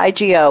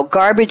GIGO,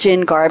 garbage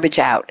in, garbage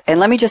out. And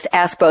let me just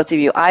ask both of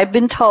you, I've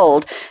been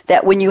told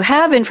that when you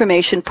have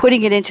information,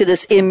 putting it into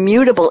this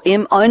immutable,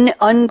 impenetrable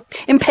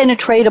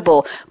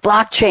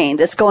blockchain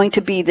that's going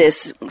to be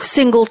this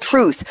single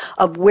truth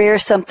of where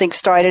something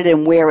started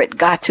and where it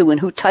got to and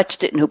who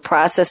touched it and who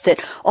processed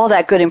it, all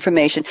that good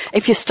information.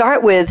 If you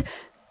start with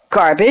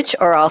garbage,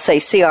 or I'll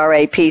say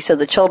CRAP so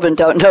the children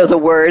don't know the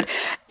word,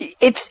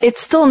 it's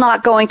still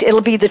not going to,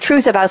 it'll be the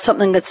truth about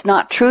something that's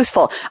not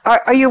truthful.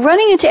 Are you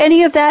running into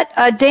any of that?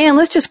 Dan,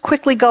 let's just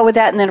quickly go with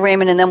that, and then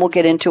Raimund, and then we'll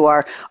get into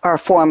our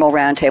formal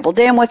roundtable.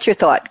 Dan, what's your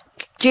thought?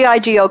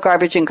 GIGO,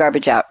 garbage in,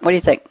 garbage out. What do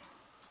you think?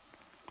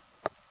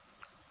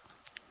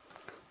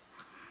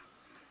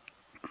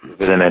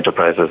 Within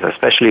enterprises,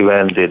 especially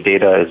when the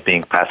data is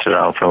being passed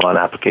around from one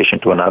application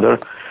to another,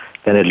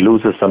 then it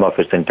loses some of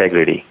its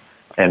integrity.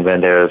 And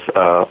when there's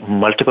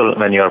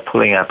when you're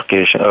pulling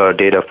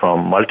data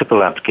from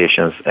multiple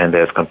applications and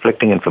there's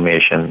conflicting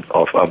information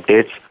of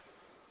updates,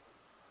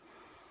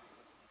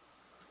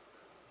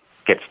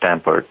 gets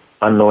tampered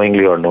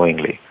unknowingly or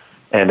knowingly,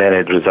 and then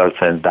it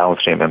results in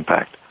downstream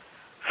impact.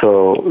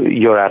 So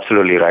you're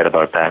absolutely right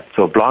about that.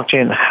 So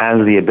blockchain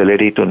has the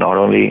ability to not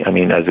only,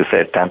 as you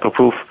said,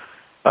 tamper-proof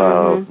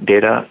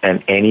data,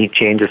 and any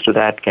changes to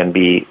that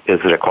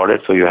is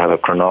recorded. So you have a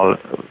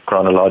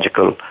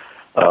chronological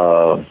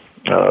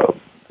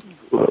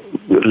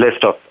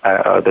list of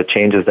the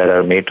changes that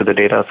are made to the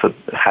data. So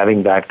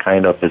having that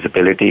kind of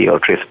visibility or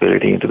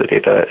traceability into the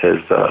data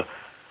is of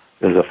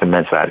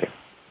immense value.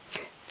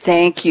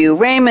 Thank you.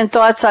 Raimund,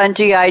 thoughts on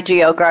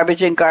GIGO,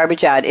 garbage in,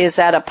 garbage out? Is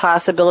that a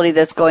possibility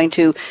that's going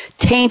to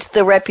taint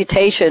the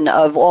reputation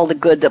of all the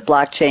good that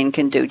blockchain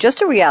can do?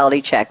 Just a reality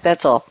check,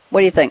 that's all.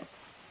 What do you think?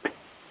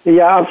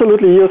 Yeah,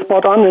 absolutely. You're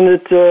spot on, and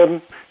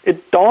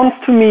it dawns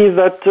to me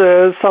that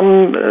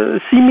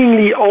some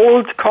seemingly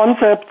old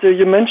concept,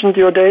 you mentioned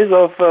your days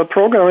of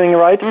programming,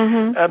 right,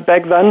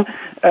 back then,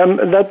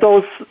 that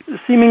those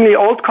seemingly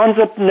old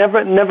concepts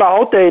never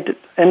outdated,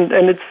 and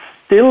it's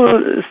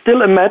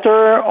still a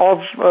matter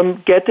of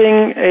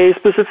getting a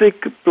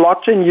specific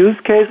blockchain use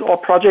case or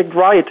project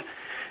right.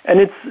 And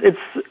it's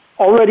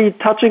already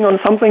touching on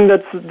something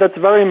that's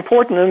very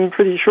important, and I'm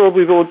pretty sure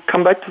we will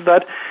come back to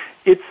that.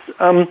 It's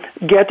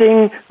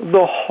getting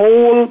the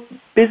whole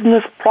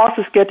business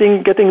process,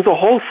 getting the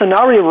whole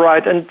scenario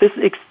right, and this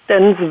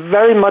extends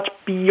very much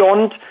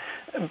beyond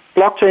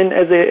blockchain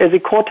as a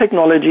core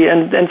technology,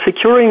 and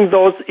securing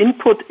those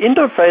input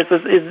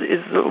interfaces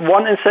is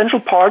one essential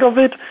part of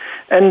it.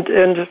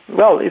 And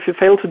well, if you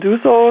fail to do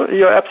so,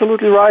 you're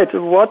absolutely right.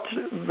 What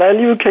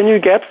value can you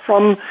get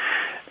from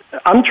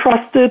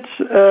untrusted,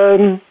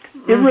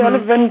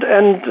 irrelevant,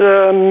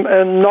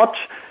 and not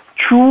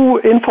true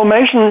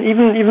information,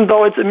 even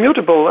though it's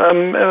immutable?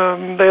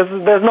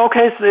 There's no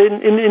case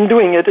in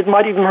doing it. It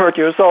might even hurt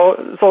you.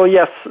 So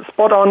yes,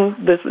 spot on.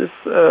 This is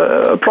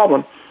a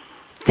problem.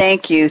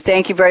 Thank you.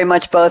 Thank you very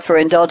much both for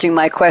indulging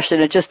my question.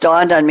 It just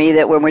dawned on me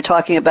that when we're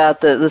talking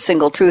about the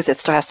single truth, it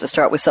has to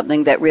start with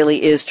something that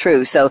really is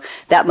true. So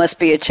that must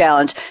be a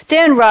challenge.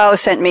 Dan Rao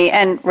sent me,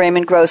 and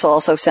Raimund Gross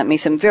also sent me,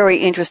 some very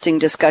interesting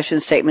discussion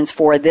statements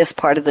for this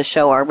part of the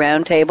show, our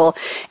roundtable.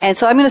 And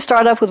so I'm going to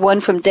start off with one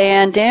from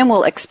Dan. Dan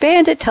will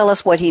expand it, tell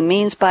us what he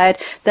means by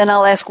it. Then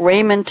I'll ask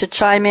Raimund to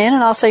chime in,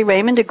 and I'll say,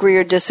 Raimund, agree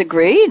or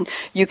disagree. And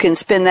you can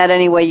spin that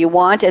any way you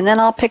want. And then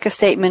I'll pick a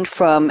statement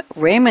from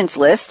Raimund's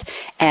list,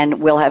 and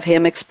we'll have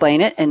him explain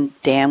it, and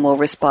Dan will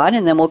respond,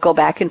 and then we'll go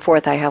back and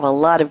forth. I have a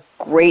lot of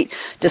great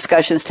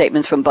discussion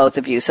statements from both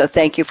of you, so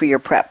thank you for your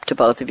prep to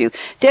both of you.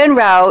 Dan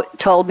Rao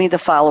told me the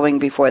following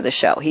before the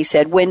show. He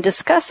said, when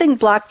discussing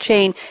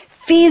blockchain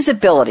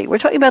feasibility, we're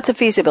talking about the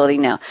feasibility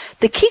now,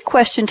 the key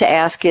question to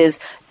ask is,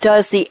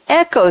 does the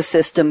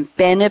ecosystem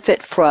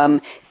benefit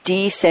from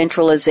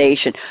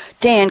decentralization?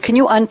 Dan, can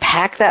you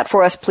unpack that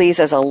for us, please?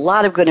 There's a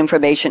lot of good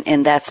information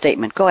in that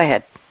statement. Go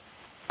ahead.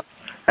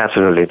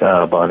 Absolutely,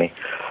 Bonnie.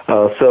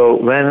 So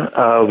when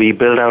we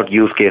build out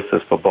use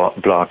cases for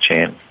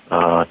blockchain,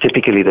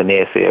 typically the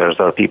naysayers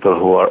are people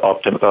who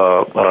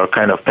are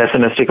kind of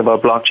pessimistic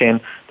about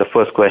blockchain. The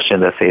first question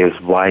they say is,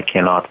 why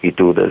cannot we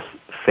do this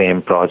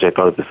same project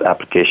or this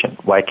application?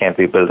 Why can't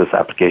we build this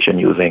application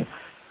using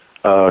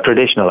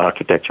traditional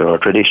architecture or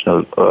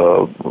traditional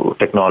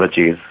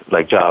technologies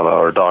like Java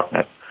or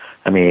 .NET?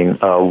 I mean,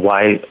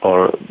 why,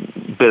 or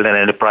build an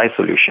enterprise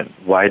solution?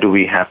 Why do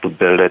we have to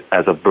build it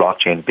as a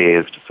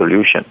blockchain-based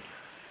solution?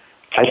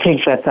 I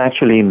think that's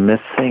actually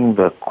missing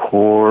the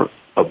core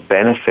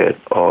benefit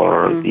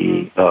or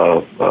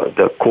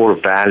the core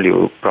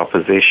value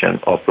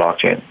proposition of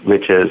blockchain,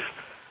 which is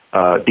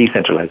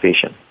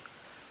decentralization.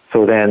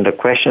 So then the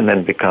question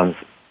then becomes,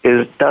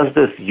 does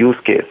this use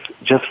case,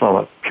 just from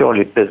a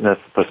purely business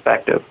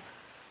perspective,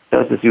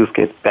 does this use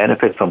case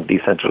benefit from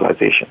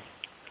decentralization?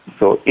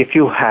 So if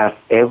you have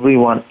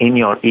everyone in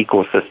your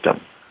ecosystem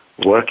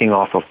working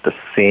off of the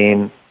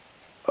same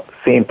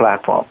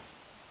platform,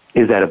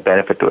 is that a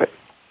benefit to it?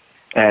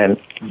 And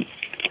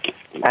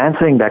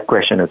answering that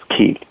question is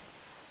key.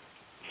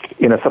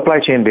 In a supply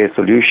chain-based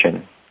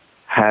solution,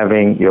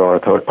 having your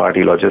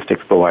third-party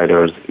logistics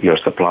providers, your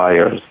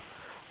suppliers,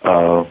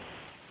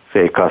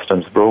 say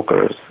customs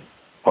brokers,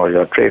 or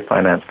your trade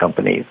finance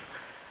companies,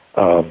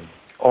 all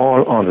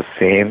on the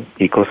same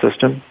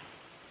ecosystem,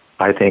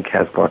 I think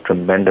has got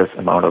tremendous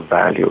amount of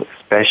value,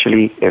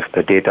 especially if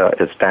the data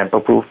is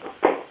tamper-proof,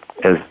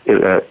 is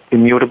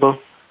immutable,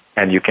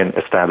 and you can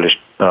establish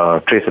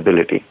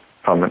traceability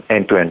from an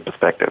end-to-end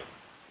perspective.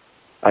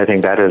 I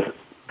think that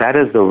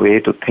is the way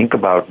to think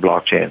about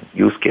blockchain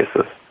use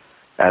cases,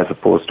 as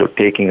opposed to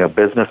taking a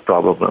business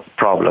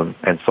problem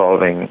and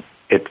solving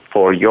it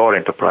for your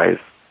enterprise,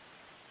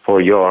 for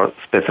your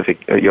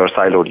specific, your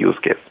siloed use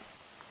case.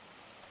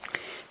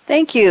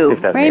 Thank you.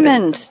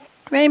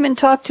 Raimund,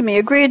 talk to me.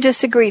 Agree or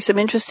disagree? Some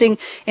interesting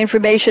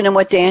information in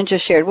what Dan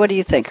just shared. What do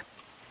you think?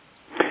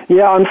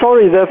 Yeah, I'm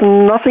sorry. There's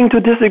nothing to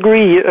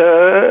disagree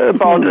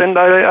about, and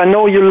I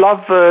know you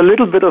love a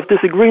little bit of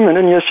disagreement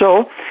in your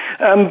show,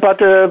 but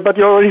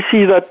you already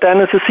see that Dan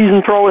is a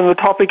seasoned pro in the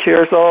topic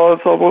here, so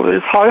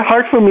it's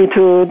hard for me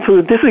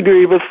to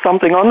disagree with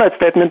something on that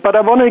statement. But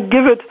I want to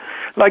give it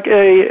like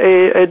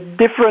a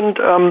different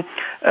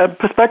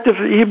perspective.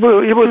 He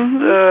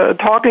was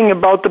talking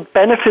about the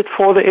benefit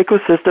for the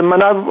ecosystem,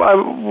 and I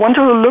want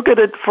to look at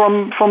it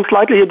from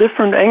slightly a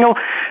different angle.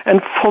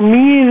 And for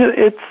me,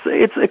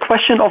 it's a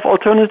question of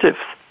alternatives.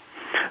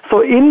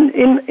 So in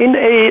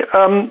a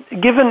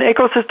given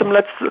ecosystem,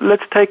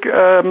 let's take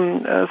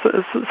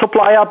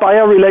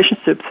supplier-buyer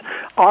relationships.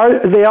 Are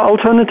there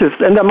alternatives?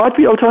 And there might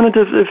be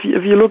alternatives if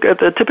you look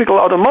at a typical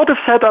automotive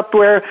setup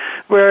where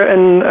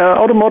an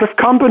automotive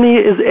company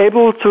is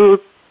able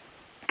to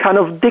kind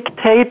of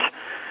dictate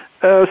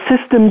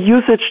system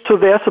usage to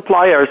their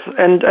suppliers,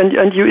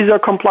 and you either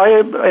comply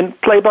and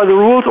play by the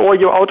rules, or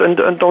you're out and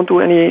don't do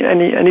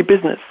any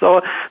business.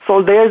 So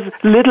there's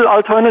little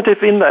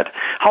alternative in that.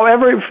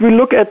 However, if we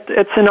look at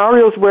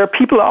scenarios where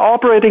people are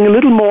operating a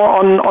little more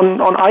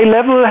on eye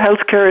level,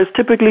 healthcare is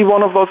typically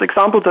one of those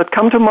examples that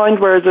come to mind,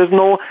 where there's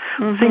no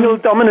single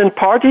dominant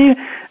party.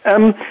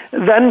 Then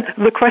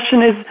the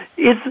question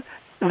is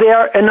they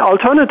are an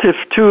alternative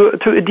to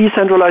a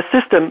decentralized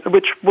system,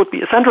 which would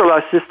be a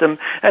centralized system.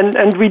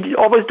 And we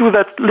always do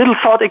that little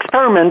thought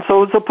experiment.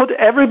 So put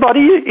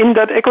everybody in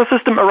that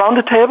ecosystem around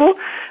the table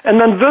and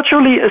then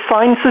virtually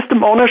assign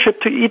system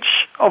ownership to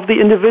each of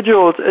the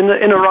individuals in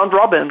a round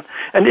robin.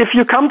 And if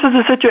you come to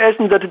the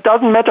situation that it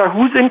doesn't matter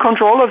who's in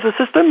control of the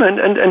system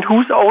and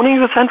who's owning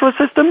the central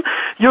system,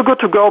 you're good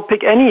to go,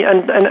 pick any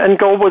and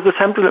go with the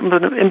central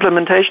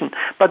implementation.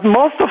 But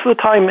most of the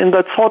time in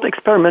that thought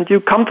experiment, you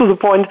come to the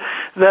point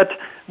that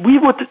we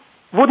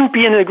wouldn't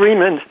be in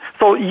agreement.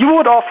 So you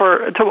would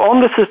offer to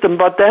own the system,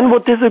 but then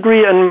would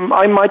disagree, and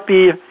I might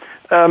be,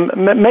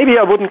 maybe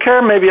I wouldn't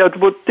care, maybe I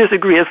would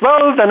disagree as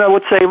well. Then I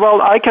would say,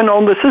 well, I can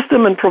own the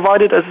system and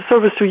provide it as a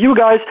service to you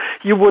guys.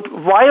 You would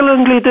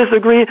violently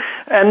disagree,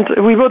 and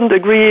we wouldn't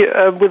agree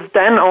with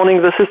Dan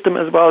owning the system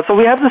as well. So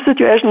we have the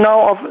situation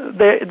now of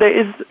there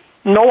is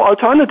no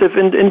alternative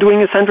in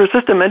doing a central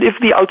system. And if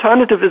the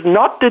alternative is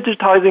not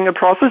digitizing a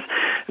process,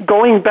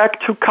 going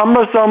back to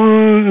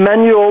cumbersome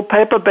manual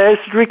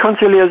paper-based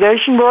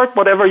reconciliation work,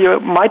 whatever you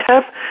might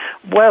have,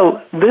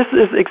 well, this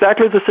is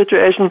exactly the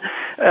situation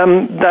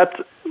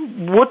that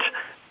would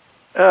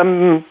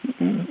where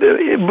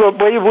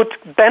you would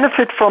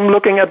benefit from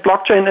looking at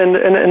blockchain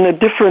and a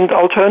different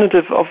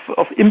alternative of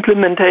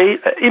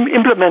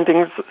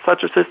implementing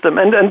such a system.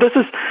 And this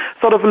is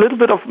sort of a little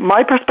bit of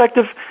my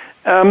perspective.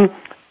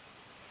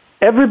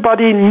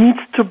 Everybody needs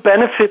to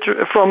benefit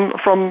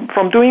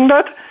from doing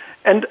that,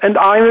 and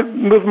I,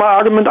 with my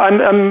argument,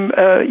 I'm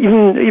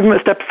even a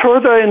step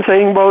further in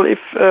saying, well,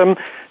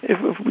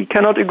 if we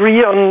cannot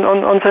agree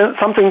on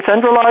something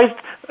centralized,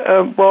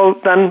 well,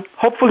 then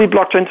hopefully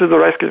blockchain to the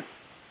rescue.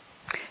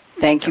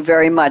 Thank you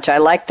very much. I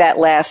like that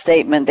last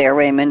statement there,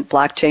 Raimund.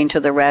 Blockchain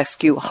to the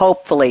rescue,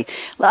 hopefully.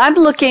 I'm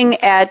looking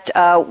at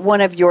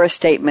one of your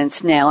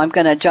statements now. I'm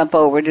going to jump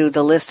over to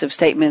the list of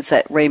statements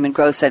that Raimund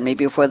Gross sent me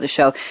before the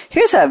show.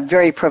 Here's a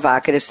very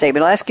provocative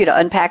statement. I'll ask you to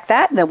unpack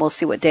that, and then we'll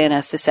see what Dan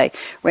has to say.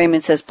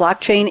 Raimund says,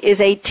 blockchain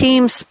is a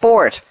team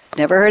sport.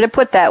 Never heard it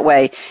put that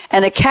way.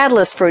 And a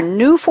catalyst for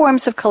new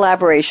forms of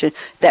collaboration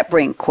that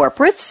bring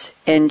corporates,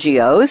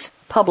 NGOs,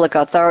 public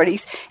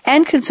authorities,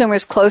 and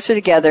consumers closer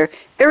together,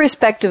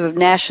 irrespective of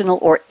national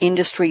or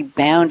industry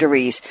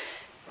boundaries.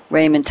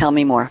 Raimund, tell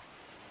me more.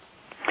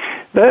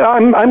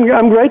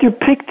 I'm glad you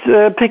picked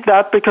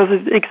that, because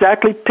it's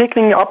exactly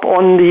picking up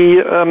on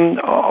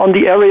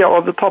the area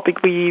or the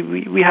topic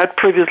we had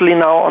previously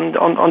now on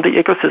the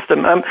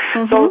ecosystem.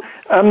 So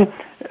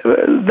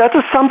that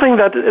is something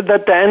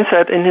that Dan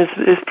said in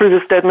his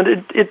previous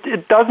statement.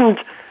 It doesn't.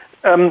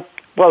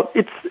 Well,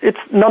 it's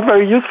not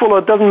very useful, or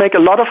it doesn't make a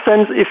lot of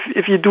sense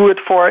if you do it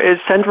for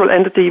a central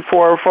entity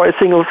for a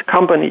single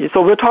company.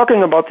 So we're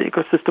talking about the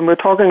ecosystem. We're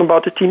talking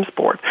about the team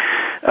sport.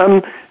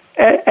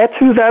 Add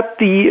to that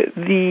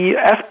the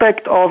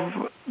aspect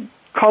of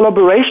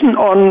collaboration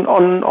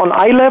on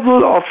eye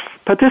level of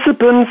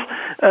participants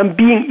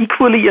being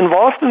equally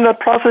involved in that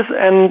process,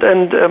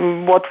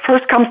 and what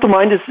first comes to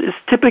mind is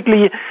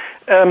typically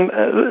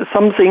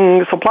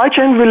something supply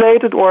chain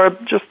related, or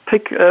just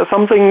pick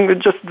something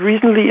just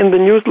recently in the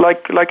news,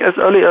 like as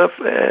early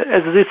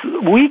as this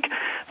week,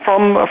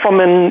 from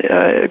an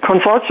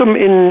consortium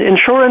in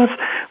insurance,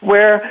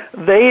 where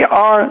they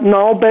are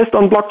now, based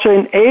on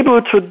blockchain,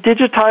 able to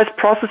digitize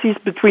processes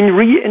between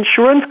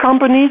reinsurance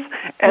companies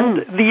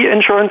and the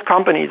insurance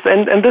companies.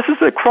 And this is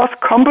across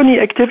company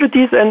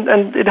activities,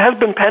 and it has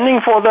been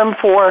pending for them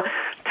for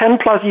 10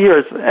 plus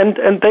years.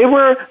 And they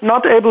were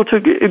not able to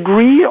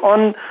agree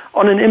on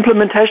an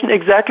implementation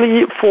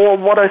exactly for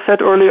what I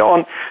said earlier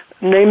on,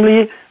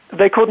 namely,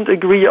 they couldn't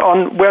agree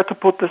on where to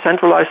put the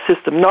centralized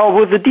system. Now,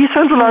 with the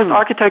decentralized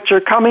architecture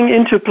coming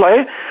into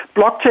play,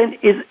 blockchain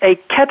is a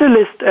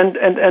catalyst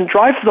and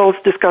drives those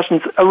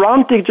discussions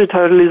around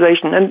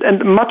digitalization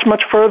and much,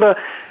 much further,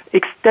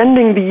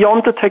 extending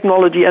beyond the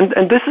technology. And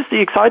this is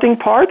the exciting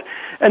part,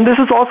 and this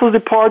is also the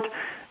part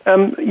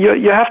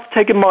you have to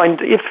take in mind.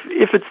 If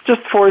it's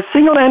just for a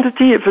single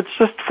entity, if it's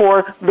just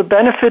for the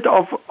benefit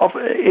of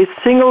a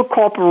single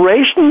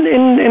corporation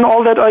in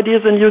all that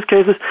ideas and use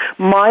cases,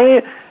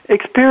 my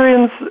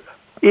experience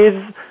is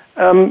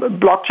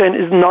blockchain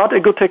is not a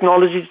good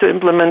technology to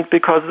implement,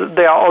 because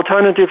there are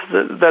alternatives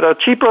that are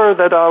cheaper,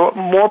 that are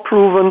more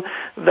proven,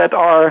 that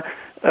are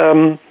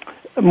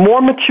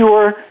more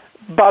mature.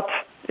 But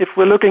if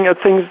we're looking at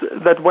things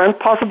that weren't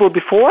possible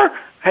before,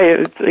 hey,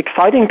 it's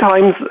exciting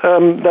times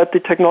that the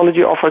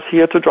technology offers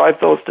here to drive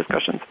those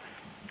discussions.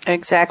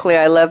 Exactly.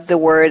 I love the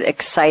word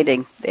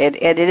exciting. It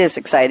is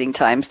exciting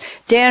times.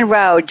 Dan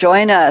Rao,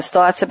 join us.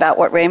 Thoughts about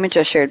what Raimund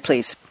just shared,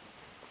 please.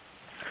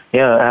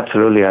 Yeah,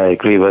 absolutely. I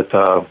agree with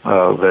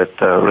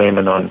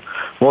Raimund on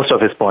most of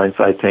his points.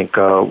 I think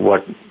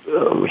what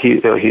we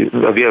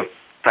are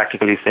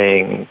practically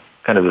saying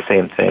kind of the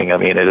same thing. I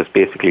mean, it is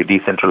basically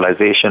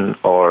decentralization,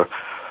 or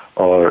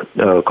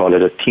call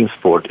it a team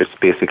sport. It's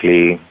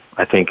basically,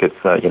 I think it's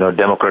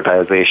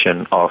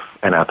democratization of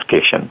an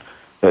application,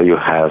 where you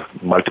have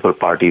multiple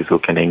parties who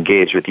can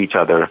engage with each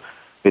other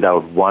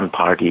without one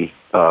party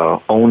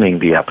owning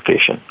the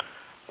application,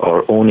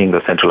 or owning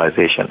the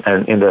centralization.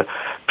 And in the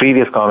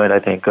previous comment, I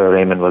think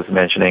Raymond was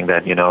mentioning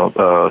that,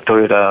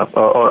 Toyota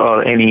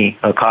or any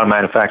car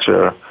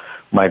manufacturer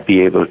might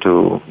be able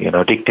to,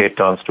 dictate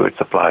terms to its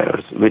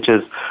suppliers, which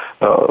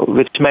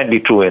might be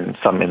true in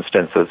some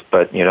instances.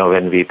 But,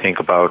 when we think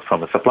about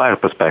from a supplier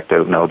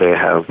perspective, now they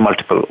have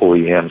multiple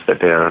OEMs that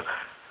they are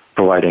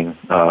providing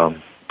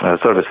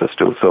services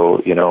to.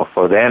 So,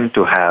 for them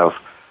to have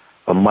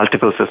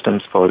multiple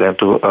systems for them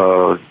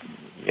to,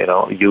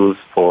 use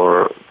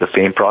for the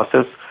same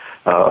process,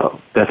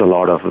 there's a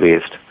lot of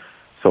waste.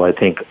 So I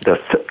think the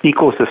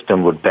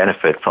ecosystem would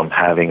benefit from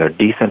having a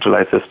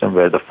decentralized system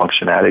where the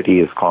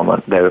functionality is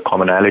common. There are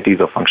commonalities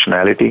of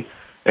functionality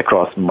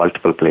across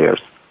multiple players.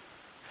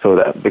 So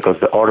that because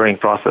the ordering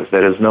process,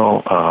 there is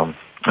no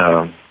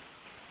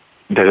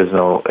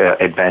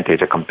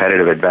advantage, a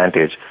competitive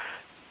advantage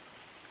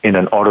in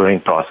an ordering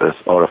process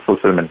or a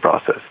fulfillment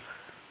process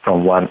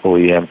from one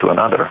OEM to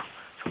another.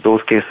 So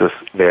those cases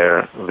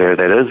where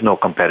there is no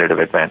competitive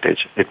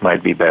advantage, it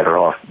might be better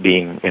off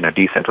being in a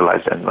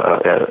decentralized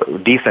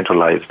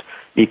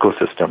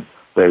ecosystem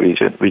where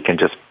we can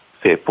just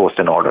say post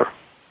an order,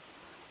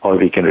 or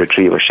we can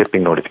retrieve a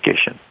shipping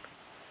notification.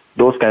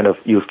 Those kind of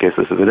use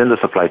cases within the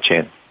supply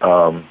chain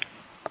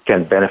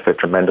can benefit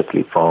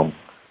tremendously from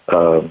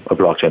a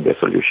blockchain-based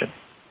solution.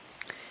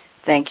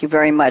 Thank you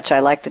very much. I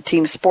like the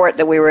team sport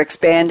that we were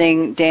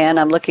expanding. Dan,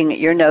 I'm looking at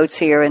your notes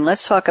here, and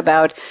let's talk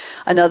about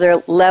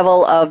another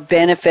level of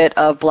benefit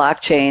of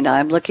blockchain.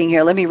 I'm looking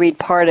here. Let me read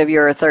part of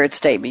your third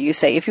statement. You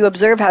say, if you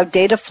observe how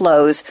data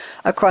flows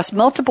across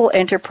multiple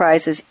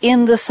enterprises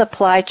in the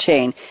supply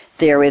chain,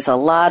 there is a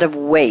lot of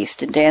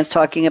waste. And Dan's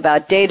talking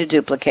about data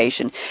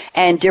duplication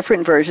and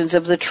different versions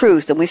of the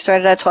truth. And we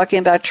started out talking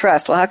about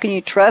trust. Well, how can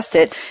you trust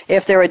it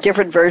if there are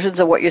different versions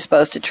of what you're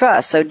supposed to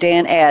trust? So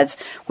Dan adds,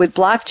 with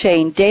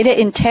blockchain, data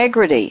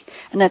integrity,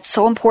 and that's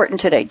so important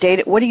today.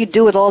 Data. What do you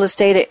do with all this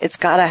data? It's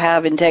got to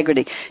have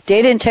integrity.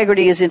 Data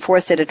integrity is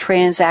enforced at a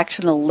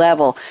transactional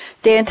level.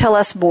 Dan, tell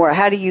us more.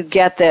 How do you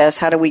get this?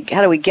 How do we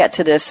get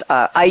to this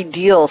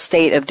ideal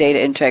state of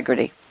data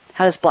integrity?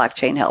 How does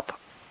blockchain help?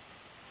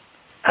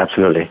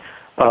 Absolutely.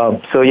 In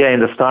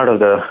the start of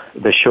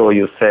the show,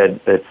 you said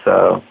it's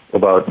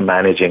about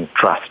managing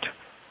trust.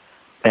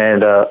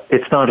 And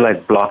it's not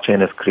like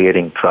blockchain is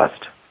creating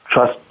trust.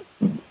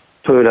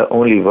 Toyota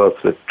only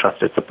works with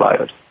trusted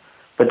suppliers.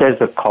 But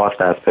there's a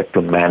cost aspect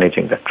to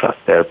managing that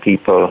trust. There are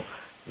people,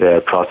 there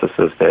are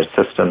processes, there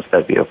are systems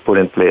that we have put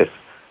in place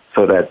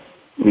so that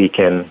we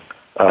can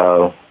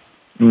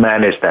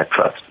manage that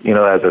trust.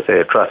 As I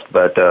say, trust,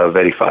 but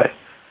verify.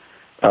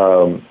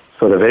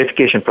 So the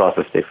verification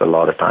process takes a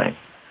lot of time.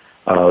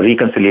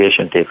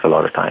 Reconciliation takes a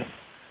lot of time.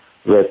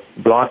 With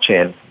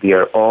blockchain, we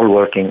are all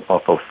working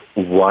off of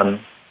one,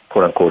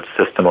 quote-unquote,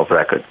 system of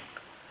record.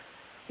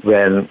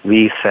 When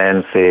we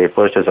send, say,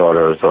 purchase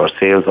orders or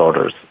sales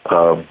orders,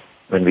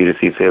 when we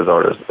receive sales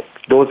orders,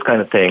 those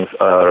kind of things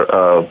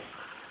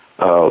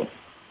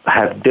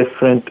have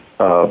different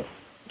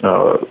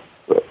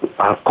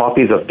have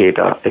copies of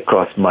data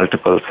across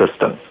multiple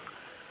systems.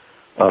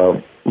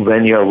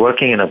 When you're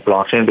working in a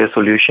blockchain-based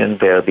solution,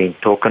 they are being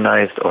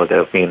tokenized or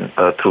they're being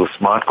through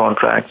smart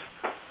contracts.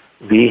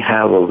 We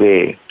have a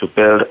way to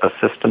build a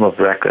system of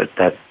record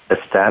that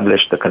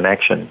establish the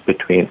connection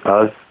between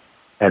us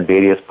and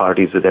various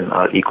parties within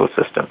our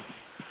ecosystem.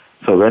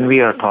 So when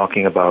we are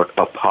talking about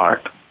a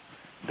part,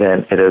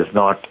 then it is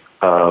not,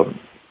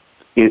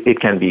 it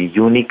can be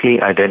uniquely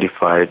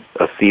identified,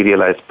 a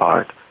serialized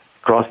part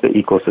across the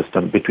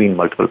ecosystem between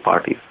multiple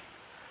parties.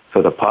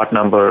 So the part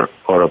number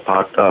or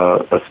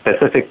a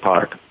specific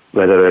part,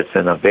 whether it's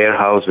in a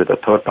warehouse with a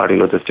third-party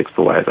logistics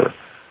provider,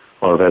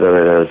 or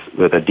whether it is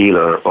with a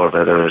dealer, or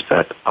whether it's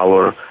at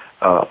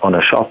on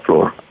a shop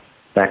floor,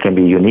 that can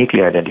be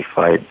uniquely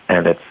identified,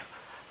 and its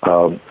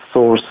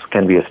source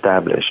can be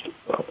established,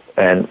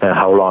 and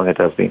how long it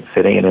has been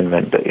sitting in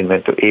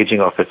inventory,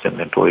 aging of its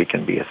inventory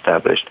can be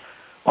established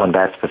on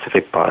that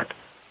specific part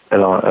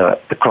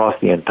across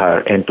the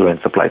entire end-to-end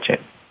supply chain.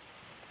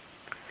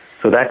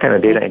 So that kind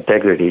of data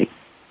integrity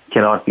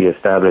cannot be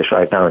established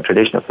right now in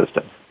traditional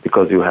systems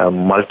because you have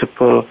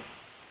multiple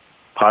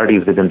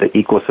parties within the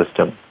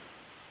ecosystem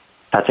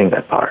touching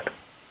that part.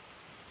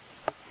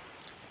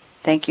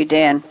 Thank you,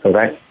 Dan. So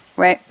that,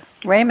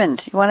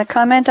 Raimund, you want to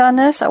comment on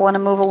this? I want to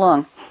move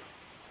along.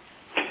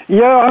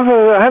 Yeah,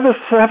 I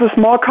have a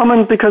small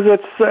comment because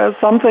it's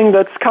something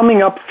that's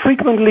coming up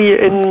frequently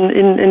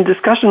in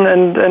discussion,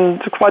 and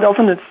quite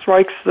often it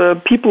strikes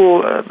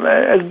people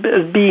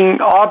as being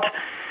odd.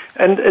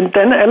 And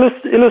Dan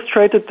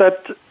illustrated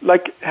that,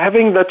 like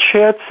having that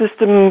shared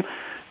system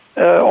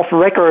of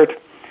record,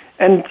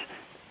 and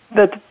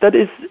that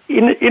is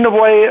in a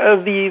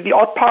way the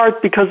odd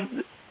part, because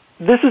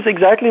this is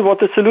exactly what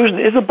the solution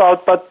is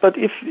about. But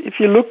if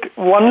you look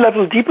one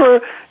level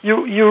deeper,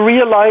 you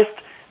realize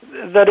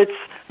that it's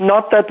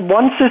not that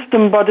one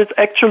system, but it's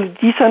actually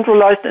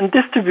decentralized and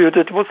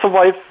distributed.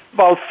 So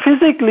while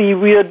physically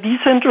we are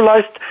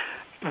decentralized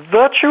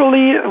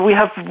virtually we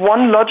have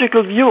one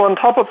logical view on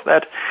top of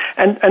that.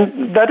 And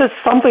that is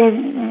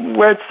something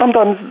where it's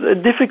sometimes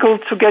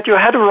difficult to get your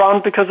head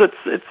around because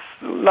it's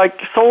like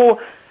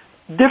so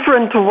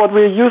different to what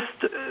we're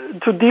used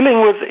to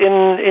dealing with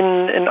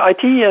in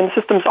IT and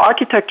systems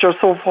architecture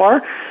so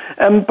far.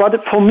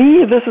 But for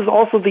me, this is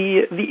also the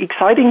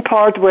exciting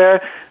part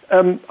where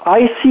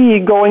I see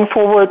going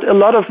forward a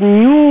lot of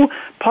new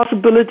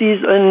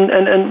possibilities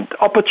and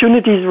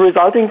opportunities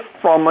resulting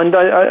from. And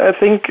I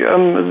think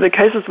the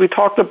cases we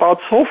talked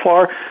about so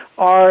far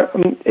are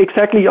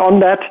exactly on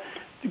that,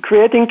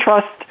 creating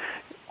trust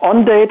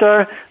on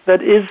data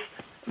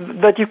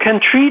that you can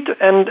treat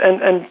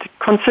and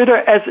consider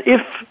as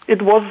if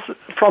it was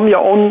from your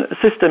own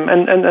system.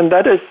 And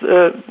that is,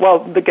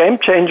 the game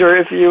changer,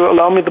 if you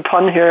allow me the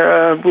pun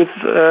here, with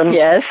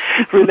yes.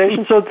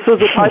 relation to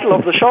the title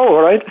of the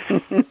show, right?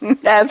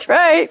 That's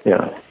right.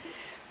 Yeah.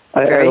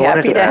 Very I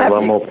happy wanted to have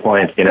one you. more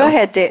point. Go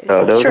ahead, Dan.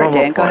 Sure,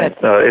 Dan, go ahead.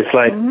 It's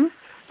like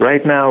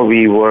right now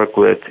we work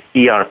with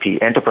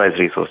ERP, Enterprise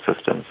Resource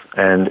Systems,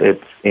 and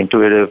it's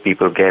intuitive.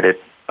 People get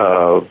it.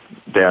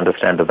 They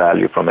understand the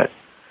value from it.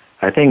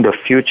 I think the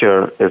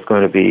future is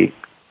going to be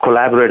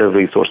collaborative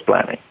resource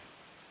planning,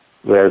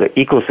 where the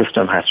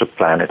ecosystem has to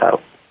plan it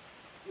out.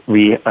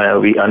 We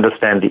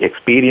understand the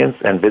experience,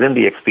 and within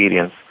the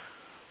experience,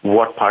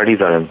 what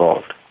parties are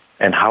involved,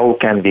 and how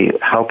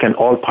can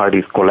all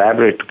parties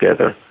collaborate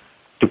together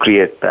to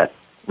create that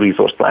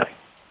resource planning.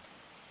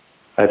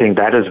 I think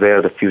that is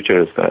where the future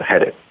is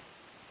headed.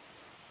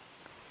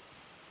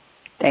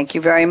 Thank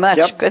you very much.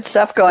 Yep. Good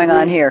stuff going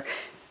on here.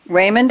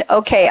 Raimund,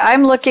 okay,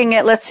 I'm looking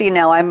at, let's see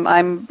now,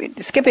 I'm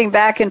skipping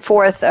back and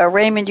forth.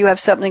 Raimund, you have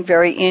something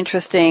very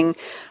interesting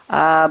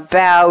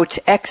about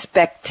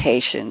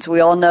expectations. We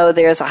all know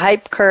there's a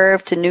hype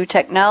curve to new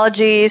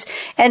technologies.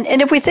 And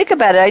if we think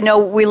about it, I know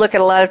we look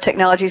at a lot of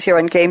technologies here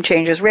on Game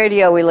Changers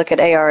Radio. We look at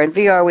AR and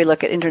VR. We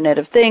look at Internet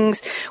of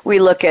Things. We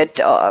look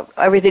at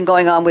everything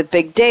going on with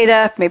big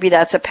data. Maybe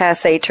that's a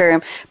passé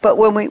term. But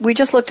when we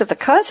just looked at the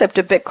concept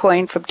of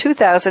Bitcoin from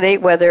 2008,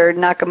 whether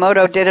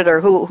Nakamoto did it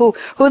or who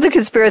the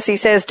conspiracy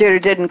says did or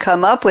didn't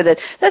come up with it,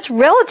 that's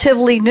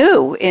relatively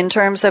new in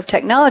terms of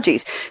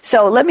technologies.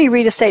 So let me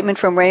read a statement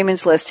from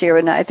Raymond's list here,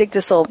 and I think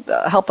this will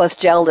help us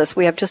gel this.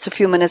 We have just a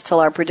few minutes till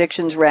our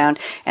predictions round,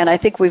 and I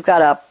think we've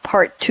got a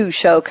part 2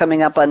 show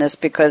coming up on this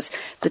because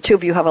the two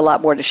of you have a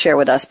lot more to share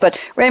with us. But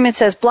Raimund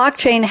says,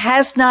 blockchain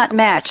has not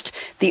matched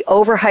the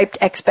overhyped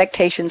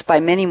expectations by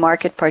many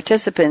market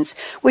participants,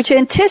 which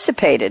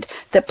anticipated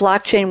that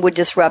blockchain would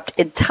disrupt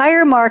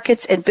entire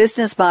markets and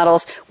business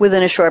models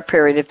within a short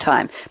period of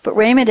time. But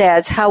Raimund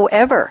adds,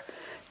 however,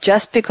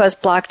 just because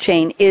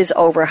blockchain is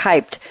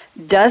overhyped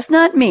does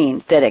not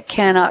mean that it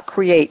cannot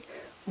create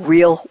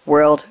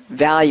real-world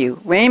value.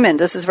 Raimund,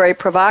 this is very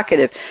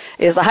provocative.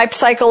 Is the hype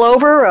cycle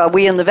over? Are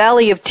we in the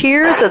valley of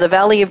tears or the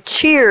valley of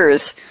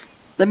cheers?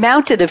 The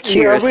mountain of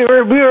cheers.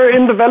 Yeah, we are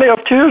in the valley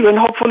of tears, and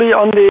hopefully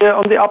on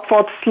the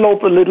upward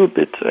slope a little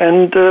bit.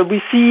 And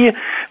we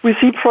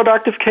see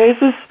productive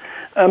cases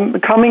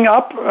coming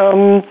up.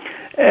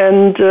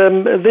 And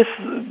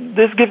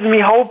this gives me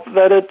hope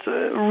that it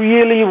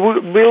really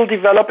will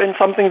develop in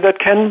something that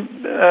can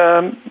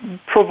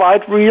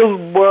provide real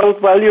world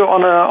value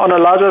on a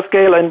larger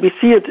scale, and we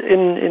see it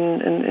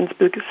in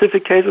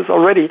specific cases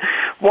already.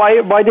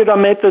 Why did I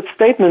make that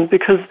statement?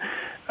 Because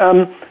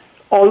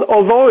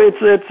although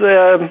it's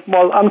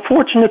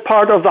unfortunate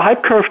part of the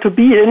hype curve to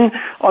be in,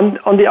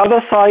 on the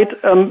other side,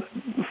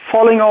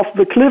 falling off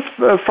the cliff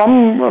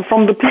from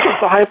the peak of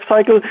the hype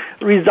cycle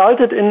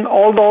resulted in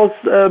all those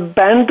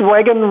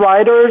bandwagon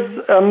riders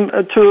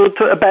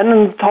to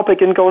abandon the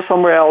topic and go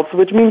somewhere else,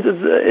 which means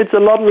it's a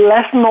lot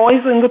less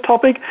noise in the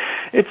topic.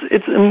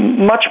 It's a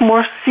much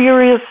more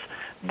serious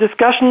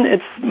discussion.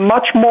 It's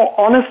much more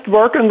honest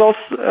work in those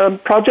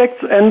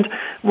projects, and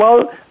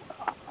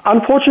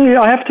unfortunately,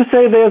 I have to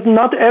say there's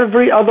not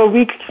every other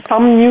week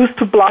some news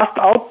to blast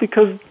out,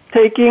 because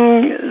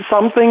taking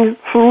something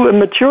through a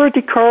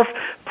maturity curve,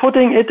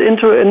 putting it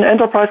into an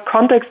enterprise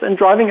context and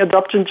driving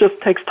adoption just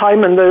takes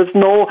time, and there's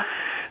no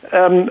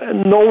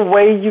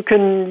way you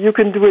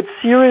can do it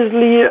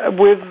seriously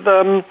with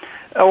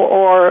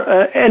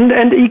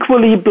and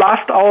equally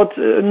blast out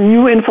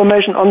new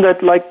information on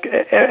that like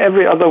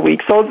every other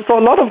week. So a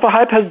lot of the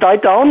hype has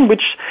died down,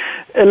 which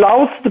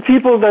allows the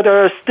people that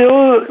are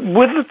still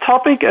with the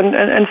topic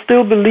and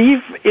still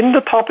believe in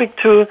the topic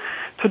to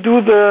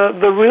do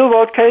the real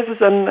world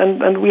cases,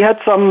 and we had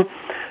some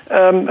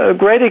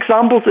great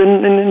examples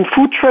in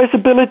food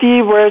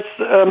traceability, whereas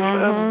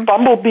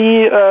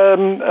Bumblebee,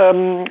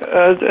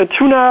 a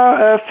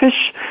tuna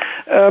fish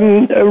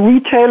a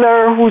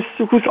retailer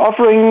who's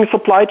offering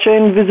supply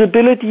chain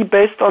visibility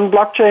based on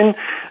blockchain,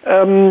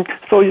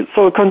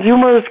 so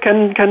consumers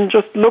can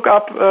just look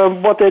up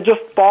what they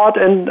just bought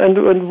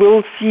and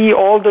will see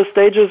all the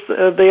stages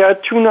their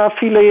tuna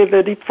fillet,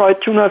 the deep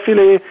fried tuna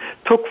fillet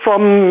took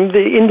from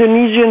the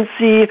Indonesian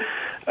Sea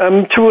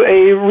to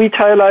a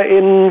retailer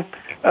in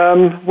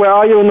where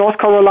are you, North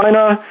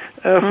Carolina,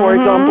 for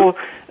example.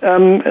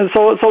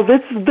 So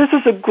this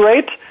is a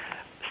great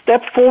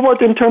step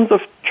forward in terms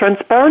of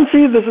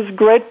transparency. This is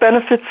great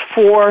benefits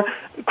for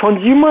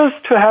consumers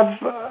to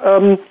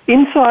have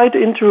insight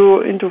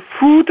into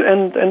food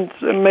and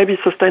maybe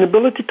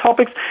sustainability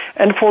topics.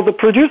 And for the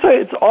producer,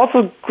 it's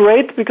also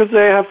great because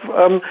they have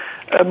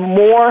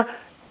more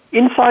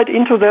insight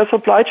into their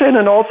supply chain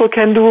and also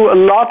can do a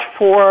lot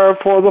for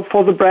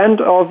the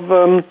brand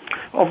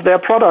of their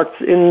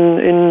products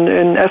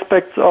in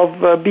aspects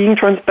of being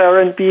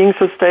transparent, being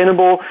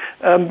sustainable,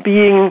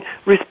 being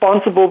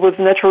responsible with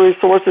natural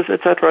resources,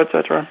 etc.,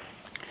 etc.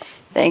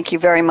 Thank you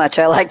very much.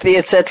 I like the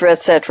et cetera,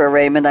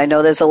 Raimund. I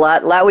know there's a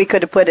lot we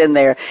could have put in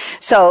there.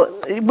 So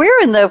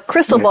we're in the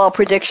crystal ball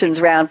predictions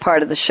round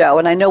part of the show,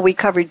 and I know we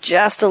covered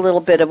just a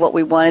little bit of what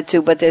we wanted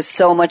to, but there's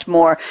so much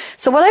more.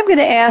 So what I'm going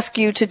to ask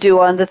you to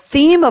do on the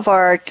theme of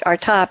our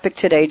topic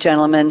today,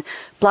 gentlemen,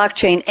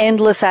 blockchain,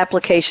 endless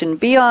application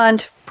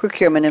beyond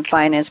procurement and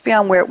finance,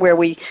 beyond where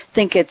we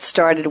think it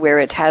started, where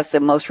it has the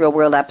most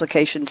real-world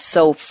applications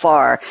so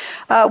far.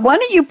 Why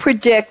don't you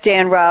predict,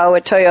 Dan Rao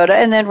at Toyota,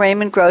 and then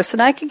Raimund Gross,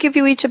 and I can give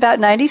you each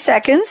about 90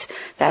 seconds.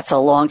 That's a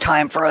long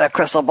time for the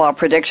crystal ball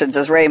predictions,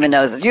 as Raimund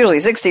knows. It's usually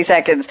 60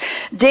 seconds.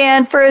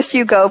 Dan, first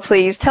you go,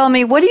 please. Tell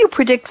me, what do you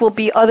predict will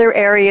be other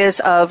areas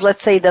of,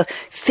 let's say, the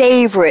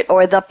favorite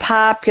or the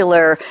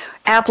popular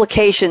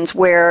applications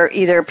where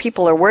either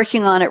people are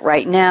working on it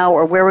right now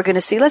or where we're going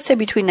to see, let's say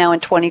between now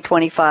and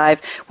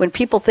 2025, when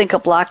people think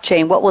of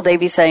blockchain, what will they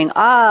be saying?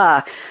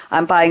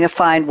 I'm buying a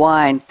fine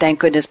wine.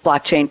 Thank goodness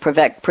blockchain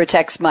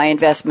protects my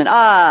investment.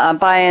 I'm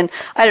buying,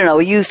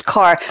 a used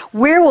car.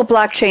 Where will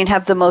blockchain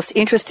have the most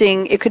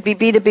interesting, it could be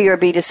B2B or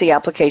B2C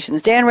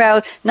applications? Dan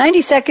Rao,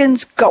 90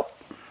 seconds, go.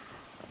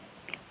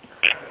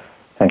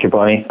 Thank you,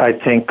 Bonnie. I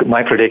think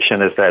my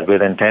prediction is that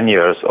within 10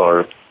 years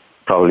or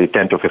probably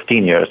 10 to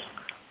 15 years,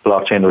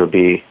 blockchain will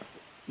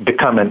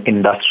become an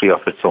industry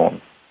of its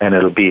own, and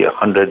it'll be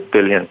 $100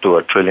 billion to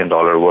 $1 trillion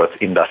worth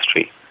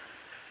industry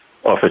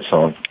of its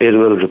own. It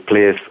will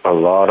replace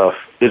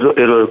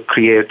it'll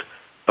create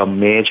a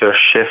major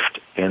shift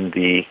in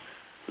the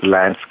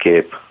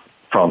landscape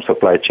from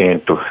supply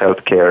chain to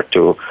healthcare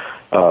to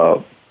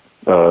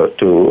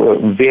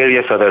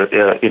various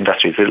other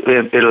industries.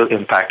 It'll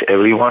impact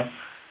everyone,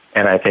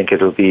 and I think there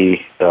will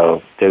be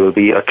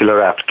a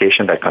killer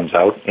application that comes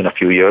out in a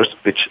few years,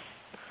 which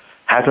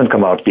hasn't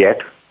come out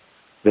yet.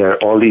 There are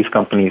all these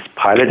companies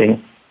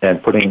piloting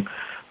and putting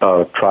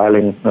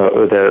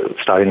they're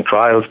starting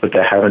trials, but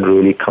they haven't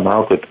really come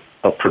out with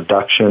a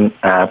production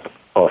app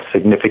of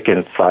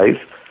significant size.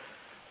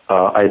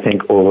 I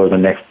think over the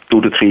next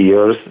 2 to 3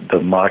 years, the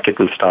market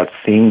will start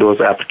seeing those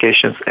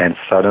applications, and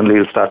suddenly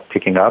it'll start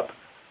picking up.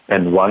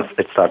 And once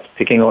it starts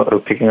picking up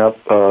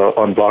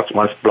on blocks,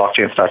 once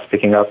blockchain starts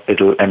picking up,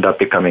 it'll end up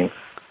becoming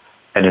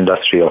an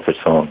industry of its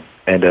own.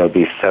 And there'll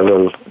be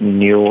several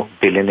new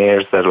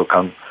billionaires that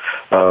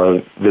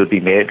will be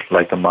made,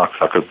 like the Mark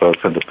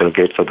Zuckerbergs and the Bill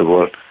Gates of the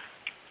world,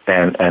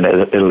 and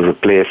it'll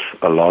replace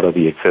a lot of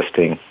the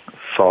existing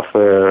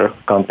software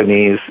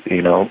companies,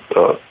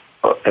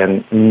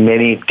 and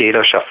many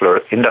data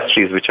shuffler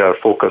industries which are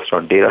focused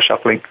on data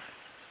shuffling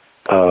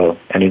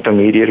and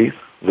intermediaries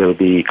will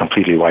be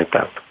completely wiped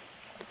out.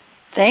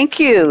 Thank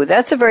you.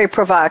 That's a very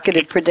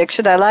provocative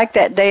prediction. I like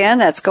that, Dan.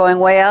 That's going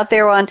way out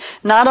there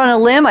not on a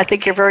limb. I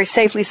think you're very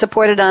safely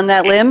supported on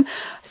that limb.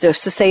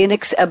 Just to say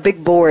a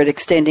big board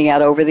extending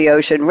out over the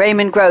ocean.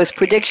 Raimund Gross,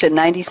 prediction,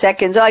 90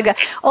 seconds. I got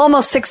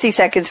almost 60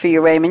 seconds for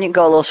you, Raimund. You can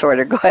go a little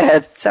shorter. Go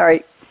ahead.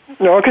 Sorry.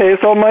 Okay,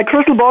 so my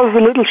crystal ball is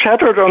a little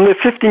shattered on the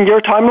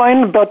 15-year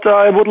timeline, but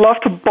I would love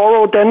to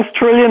borrow Dan's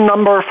trillion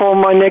number for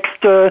my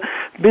next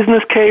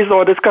business case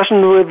or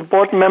discussion with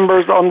board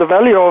members on the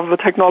value of the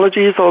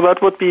technology, so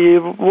that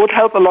would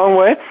help a long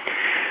way.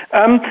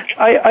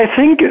 I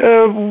think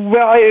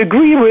where I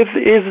agree with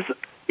is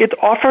it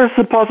offers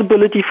the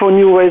possibility for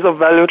new ways of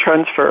value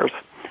transfers,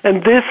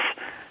 and this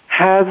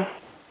has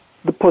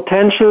the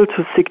potential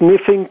to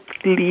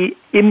significantly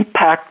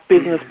impact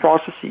business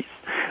processes.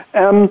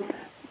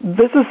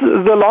 This is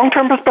the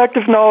long-term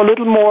perspective now, a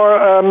little more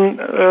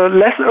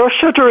less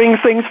earth-shattering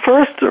things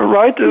first,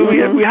 right?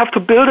 Mm-hmm. We have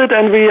to build it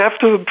and we have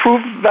to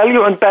prove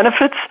value and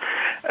benefits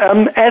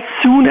as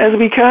soon as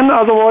we can.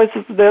 Otherwise,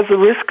 there's a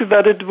risk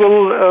that it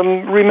will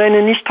remain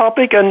a niche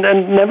topic and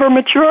never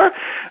mature.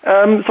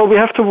 So we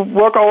have to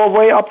work our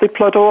way up the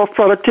plateau of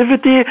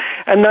productivity.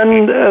 And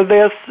then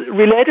there's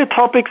related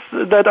topics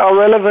that are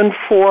relevant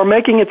for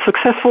making it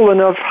successful, and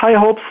have high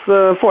hopes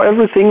for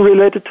everything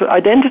related to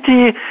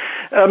identity.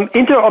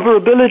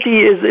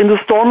 Interoperability is in the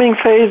storming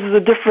phase, the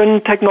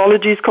different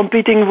technologies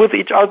competing with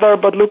each other,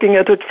 but looking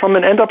at it from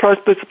an enterprise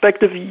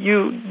perspective,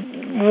 you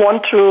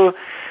want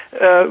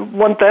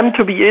them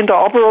to be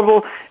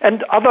interoperable,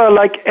 and other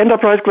like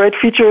enterprise-grade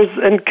features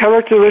and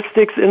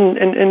characteristics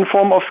in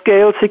form of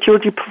scale,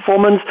 security,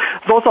 performance.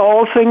 Those are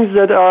all things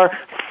that are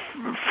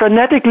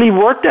frenetically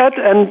worked at,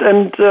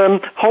 and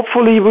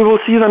hopefully we will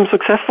see them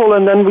successful,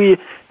 and then we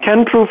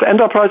can prove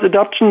enterprise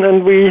adoption,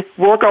 and we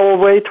work our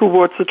way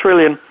towards the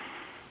trillion.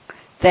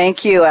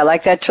 Thank you. I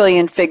like that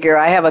trillion figure.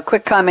 I have a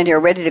quick comment here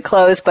ready to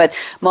close, but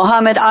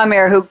Mohammed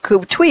Amer, who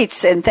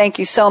tweets, and thank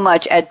you so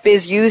much, at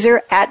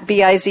BizUser, at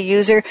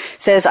BIZUser,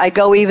 says, I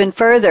go even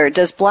further.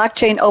 Does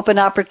blockchain open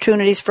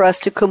opportunities for us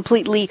to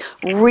completely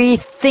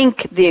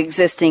rethink the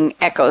existing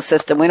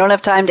ecosystem? We don't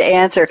have time to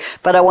answer,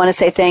 but I want to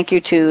say thank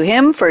you to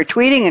him for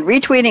tweeting and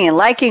retweeting and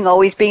liking,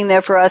 always being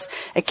there for us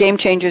at Game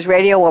Changers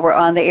Radio while we're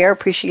on the air.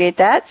 Appreciate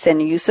that.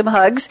 Sending you some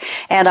hugs.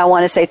 And I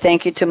want to say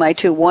thank you to my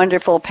two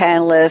wonderful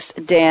panelists,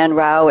 Dan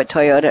Rao at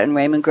Toyota and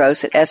Raimund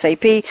Gross at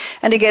SAP.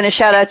 And again, a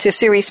shout out to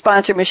series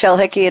sponsor Michelle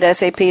Hickey at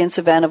SAP and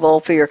Savannah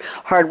Vole for your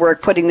hard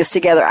work putting this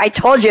together. I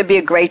told you it'd be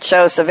a great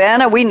show,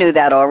 Savannah. We knew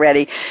that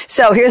already.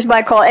 So here's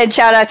my call. And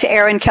shout out to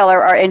Aaron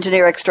Keller, our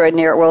engineer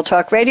extraordinaire at World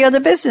Talk Radio, the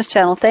business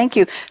channel. Thank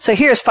you. So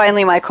here's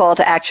finally my call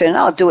to action. And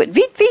I'll do it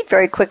veet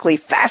very quickly.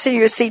 Fasten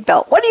your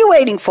seatbelt. What are you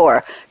waiting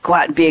for? Go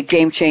out and be a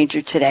game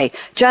changer today.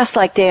 Just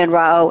like Dan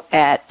Rao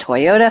at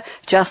Toyota,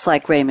 just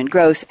like Raimund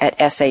Gross at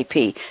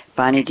SAP.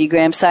 Bonnie D.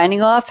 Graham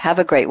signing off. Have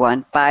a great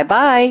one.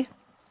 Bye-bye.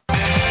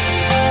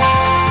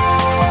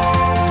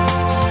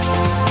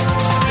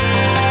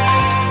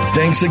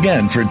 Thanks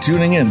again for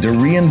tuning in to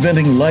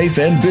Reinventing Life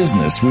and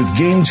Business with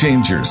Game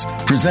Changers,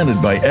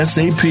 presented by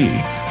SAP,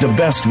 the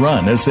best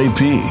run SAP.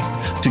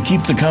 To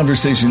keep the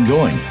conversation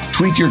going,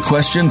 tweet your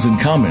questions and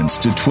comments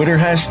to Twitter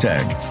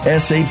hashtag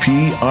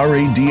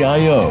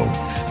 #SAPRADIO.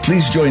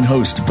 Please join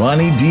host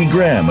Bonnie D.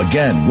 Graham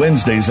again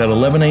Wednesdays at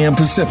 11 a.m.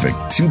 Pacific,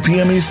 2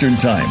 p.m. Eastern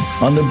Time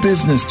on the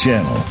Business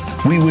Channel.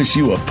 We wish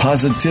you a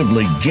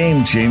positively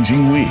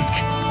game-changing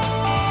week.